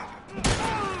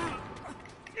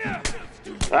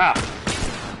 Ah!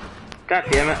 God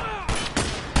damn it.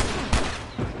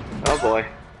 Oh boy.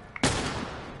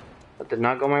 That did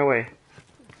not go my way.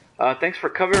 Thanks for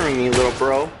covering me, little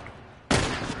bro.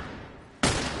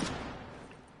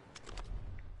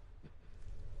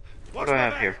 What do I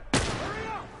have here?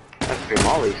 That's for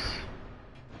mollies.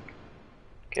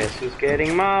 Guess who's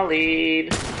getting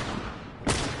mollied?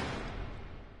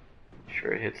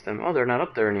 Sure it hits them. Oh, they're not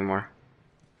up there anymore.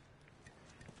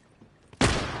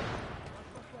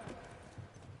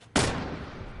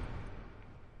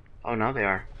 Oh, now they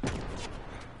are.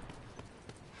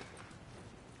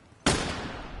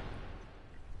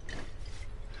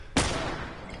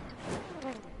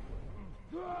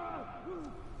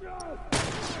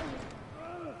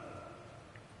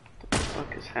 What the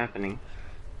fuck is happening?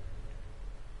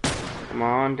 Come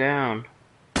on down.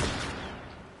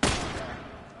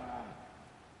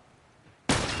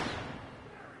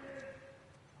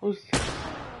 Who's...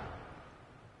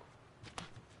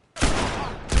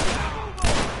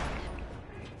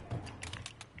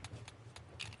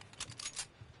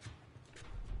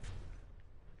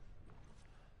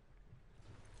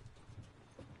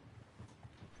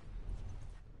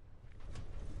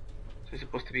 So he's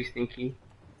supposed to be sneaky.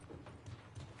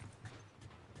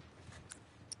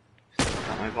 Still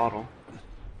got my bottle.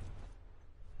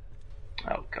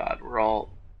 Oh god, we're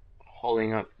all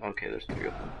holding up. Okay, there's 3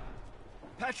 of them.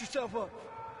 Patch yourself up.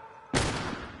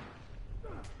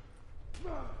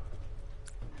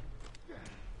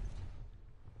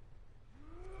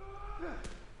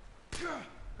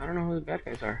 I don't know who the bad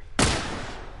guys are.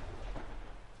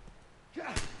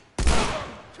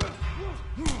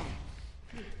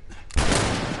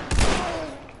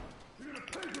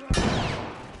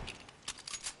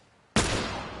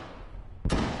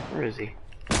 Where is he?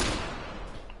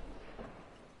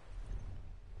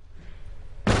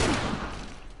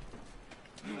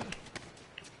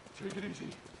 Take it easy.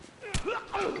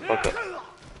 Shut the fuck up.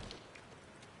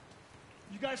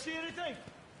 You guys see anything?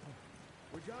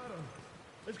 We got him.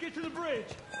 Let's get to the bridge.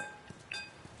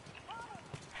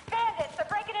 Bandits! They're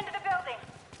breaking into the building!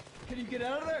 Can you get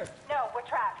out of there? No, we're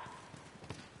trapped.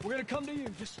 We're gonna come to you.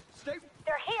 Just stay...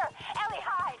 They're here! Ellie,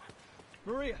 hide!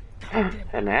 Maria!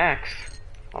 An axe.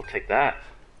 I'll take that.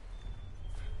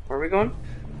 Where are we going?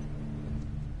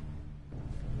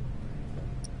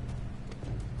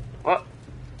 What?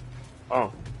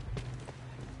 Oh.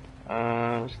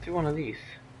 Let's do one of these.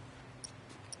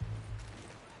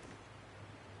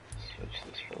 Switch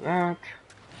this for that.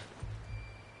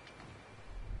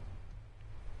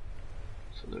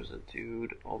 there's a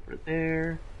dude over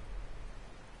there.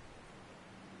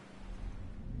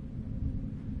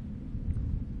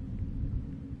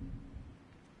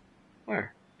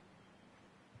 Where?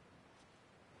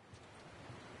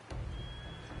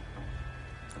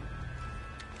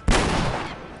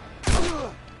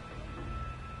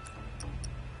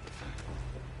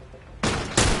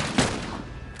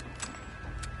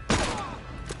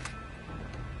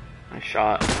 Nice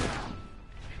shot.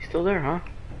 He's still there, huh?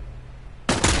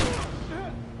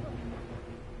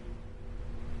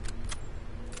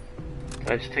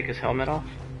 Did I just take his helmet off?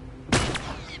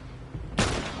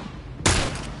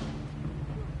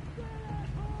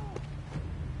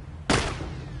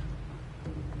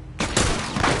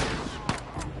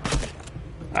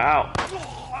 Ow!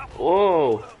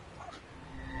 Whoa!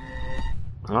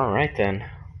 Alright then.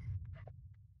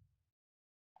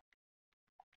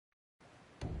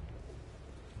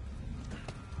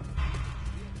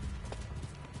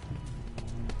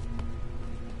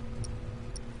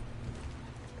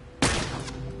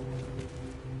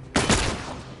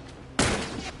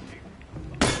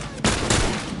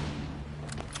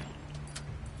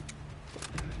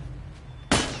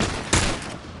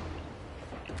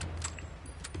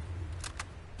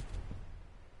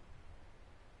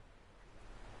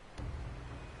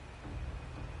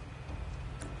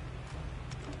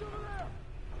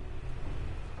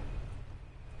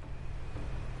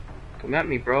 Come at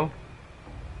me, bro.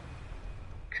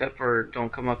 Except for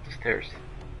don't come up the stairs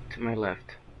to my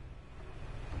left.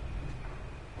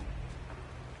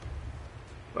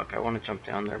 Fuck, I want to jump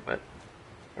down there, but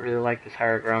I really like this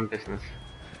higher ground business.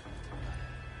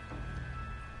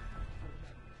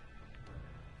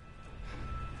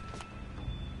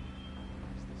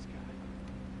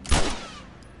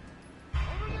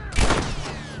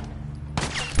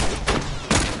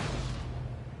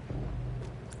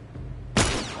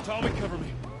 Tommy, cover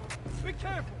me. Be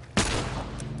careful.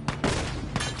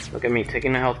 Look at me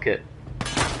taking a health kit.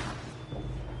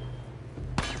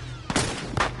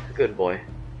 Good boy.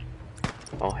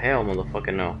 Oh hell,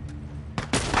 motherfucking no.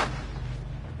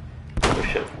 Oh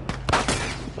shit.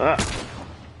 Ah.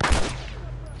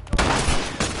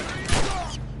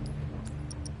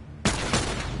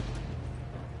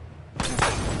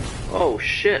 Oh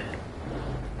shit.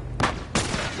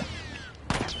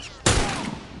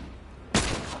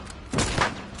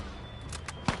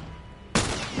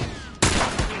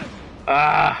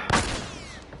 Ah.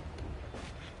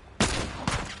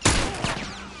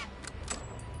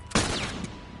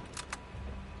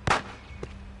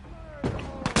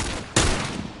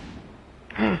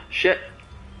 Shit.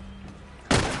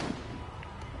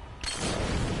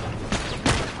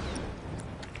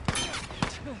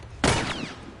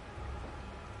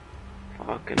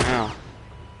 Fucking hell.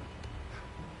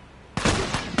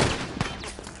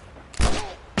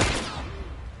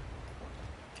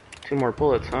 Two more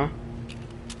bullets, huh?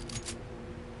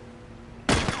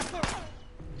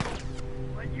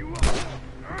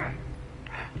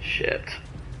 Shit.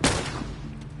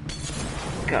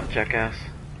 Got jackass.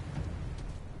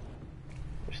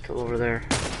 They're still over there.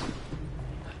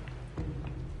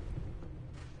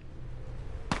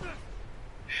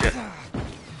 Shit.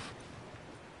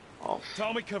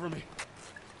 Tommy, cover me.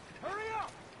 I'll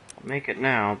make it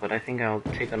now, but I think I'll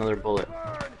take another bullet.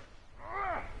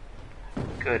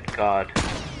 Good God.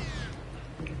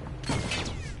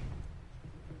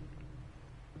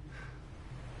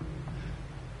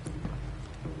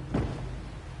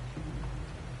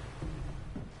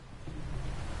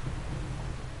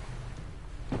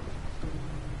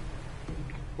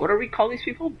 What do we call these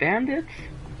people? Bandits?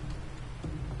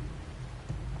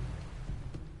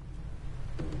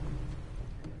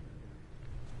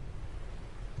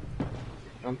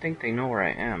 I don't think they know where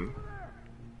I am.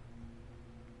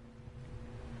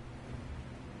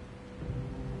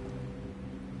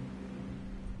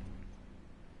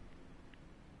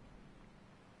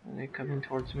 Are they coming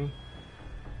towards me?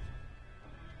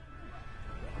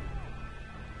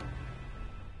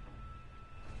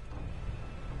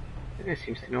 That guy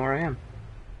seems to know where I am.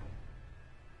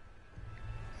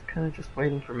 He's kind of just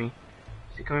waiting for me.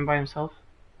 Is he coming by himself?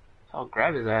 So I'll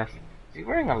grab his ass. Is he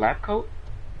wearing a lab coat?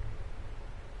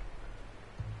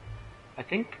 I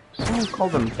think someone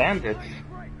called them bandits.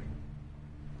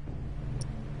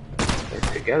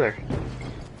 They're together.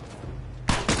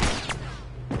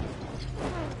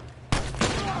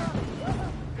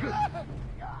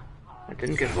 I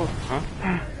didn't get hooked,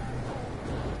 huh?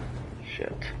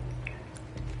 Shit.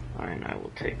 Fine, I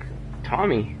will take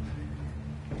Tommy.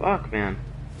 Fuck, man.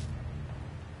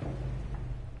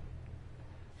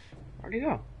 Where'd he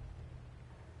go?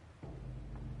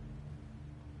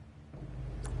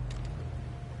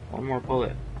 One more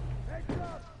bullet.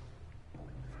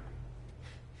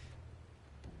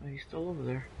 Oh, he's still over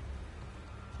there.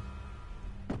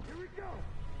 Here we go.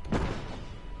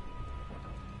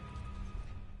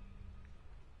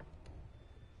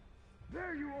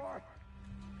 There you are.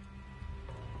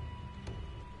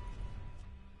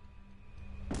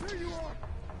 There you are.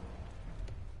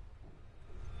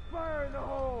 Fire in the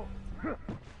hole.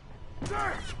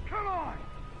 There, come on.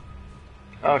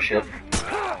 Oh shit.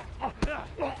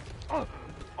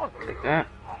 Take that.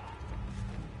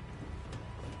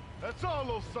 That's all,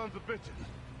 those sons of bitches.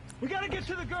 We gotta get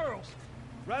to the girls.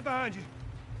 Right behind you.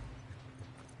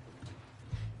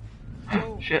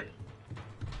 Shit.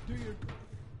 Do your...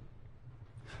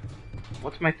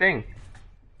 What's my thing?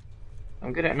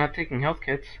 I'm good at not taking health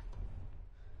kits.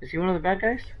 Is he one of the bad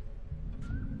guys?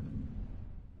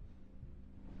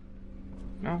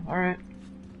 No? Alright.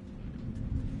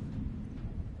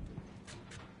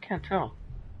 Can't tell.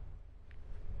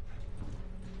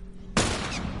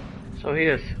 So he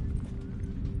is.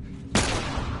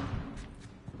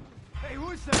 Hey,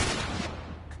 who is that?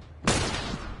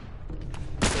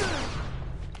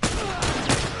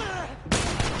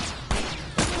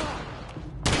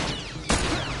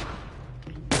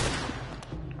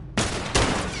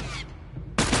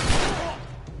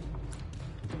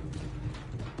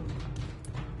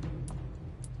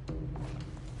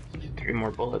 Three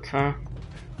more bullets, huh?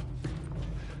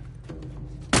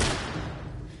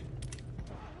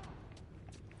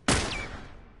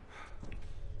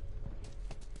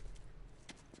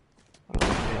 What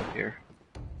else do we have here?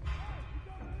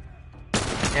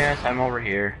 Yes, I'm over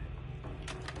here.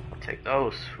 I'll take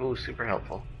those. Ooh, super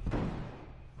helpful.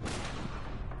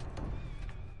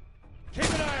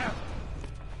 Keep an eye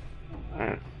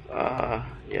out.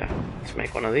 Yeah. Let's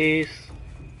make one of these.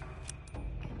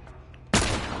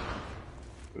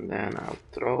 And then I'll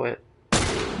throw it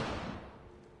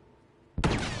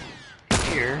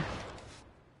here.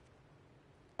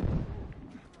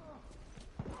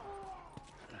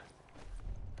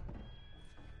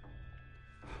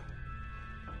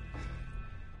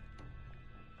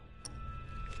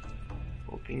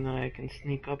 Hoping that I can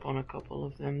sneak up on a couple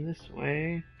of them this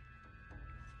way.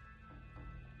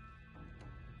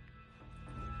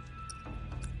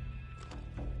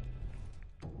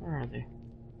 Where are they?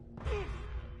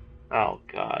 Oh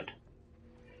god.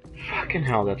 Fucking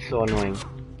hell, that's so annoying.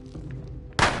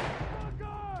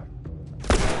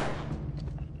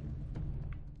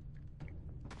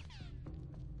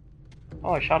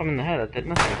 Oh, I shot him in the head. That did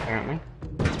nothing, apparently.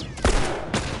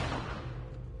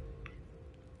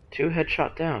 2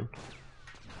 headshot down.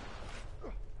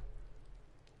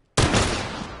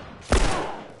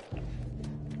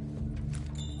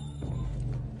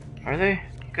 Are they?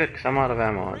 Good, because I'm out of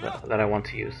ammo that I want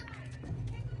to use.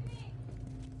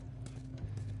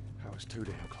 I was too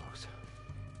damn close.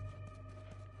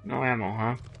 No ammo,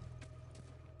 huh?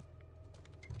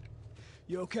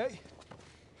 You okay?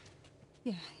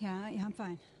 Yeah, I'm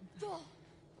fine. Joel!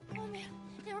 Oh man,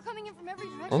 they were coming in from every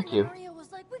direction. Thank you. Maria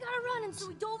was like, we gotta run, and so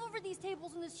we dove over these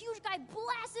tables, and this huge guy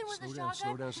blasted with a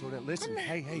shotgun. Slow down. Listen,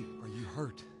 hey, are you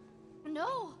hurt?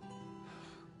 No.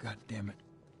 God damn it.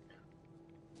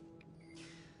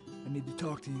 I need to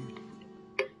talk to you.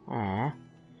 Aww.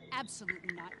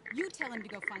 Absolutely not. You tell him to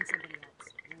go find somebody else.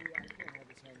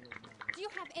 Do you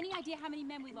have any idea how many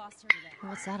men we lost here today?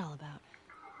 What's that all about?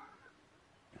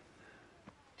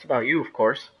 It's about you, of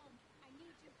course.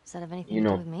 Does that have anything You to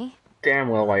do know with me? damn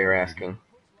well why you're asking.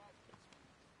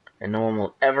 And no one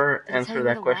will ever Did I tell answer you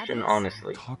that the question lab is?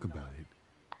 honestly. Talk about it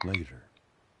later.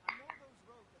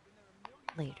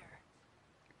 Later.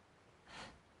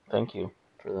 Thank you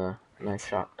for the nice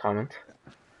shot comment.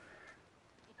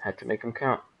 Had to make them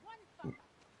count.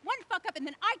 One fuck up and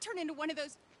then I turn into one of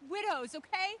those widows,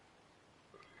 okay?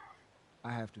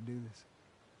 I have to do this.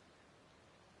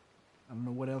 I don't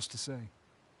know what else to say.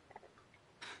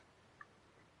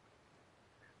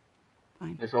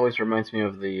 Fine. This always reminds me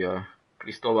of the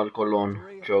Cristobal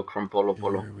Colon joke from Polo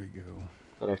Polo Here we go.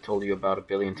 that I've told you about a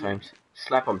billion times.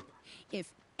 Slap him.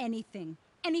 If anything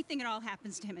at all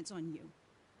happens to him, it's on you.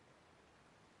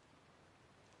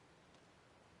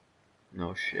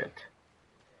 No shit.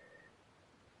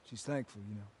 She's thankful,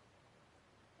 you know.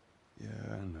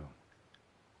 Yeah, I know.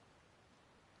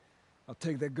 I'll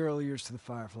take that girl of yours to the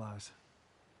Fireflies.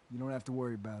 You don't have to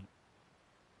worry about it.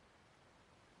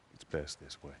 It's best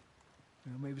this way.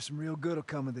 You know, maybe some real good will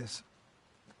come of this.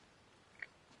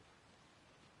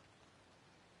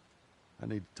 I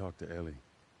need to talk to Ellie.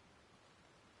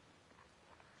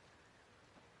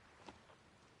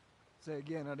 Say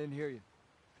again, I didn't hear you.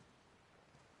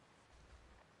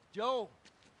 Joel!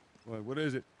 What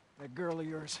is it? That girl of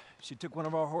yours, she took one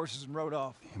of our horses and rode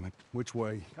off. Damn it. Which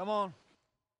way? Come on.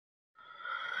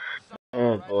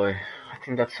 Oh boy, I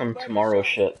think that's some tomorrow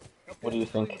shit. What do you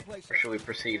think? Or should we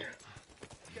proceed?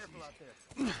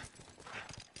 What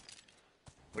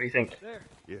do you think? There.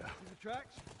 Yeah. See the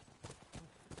tracks?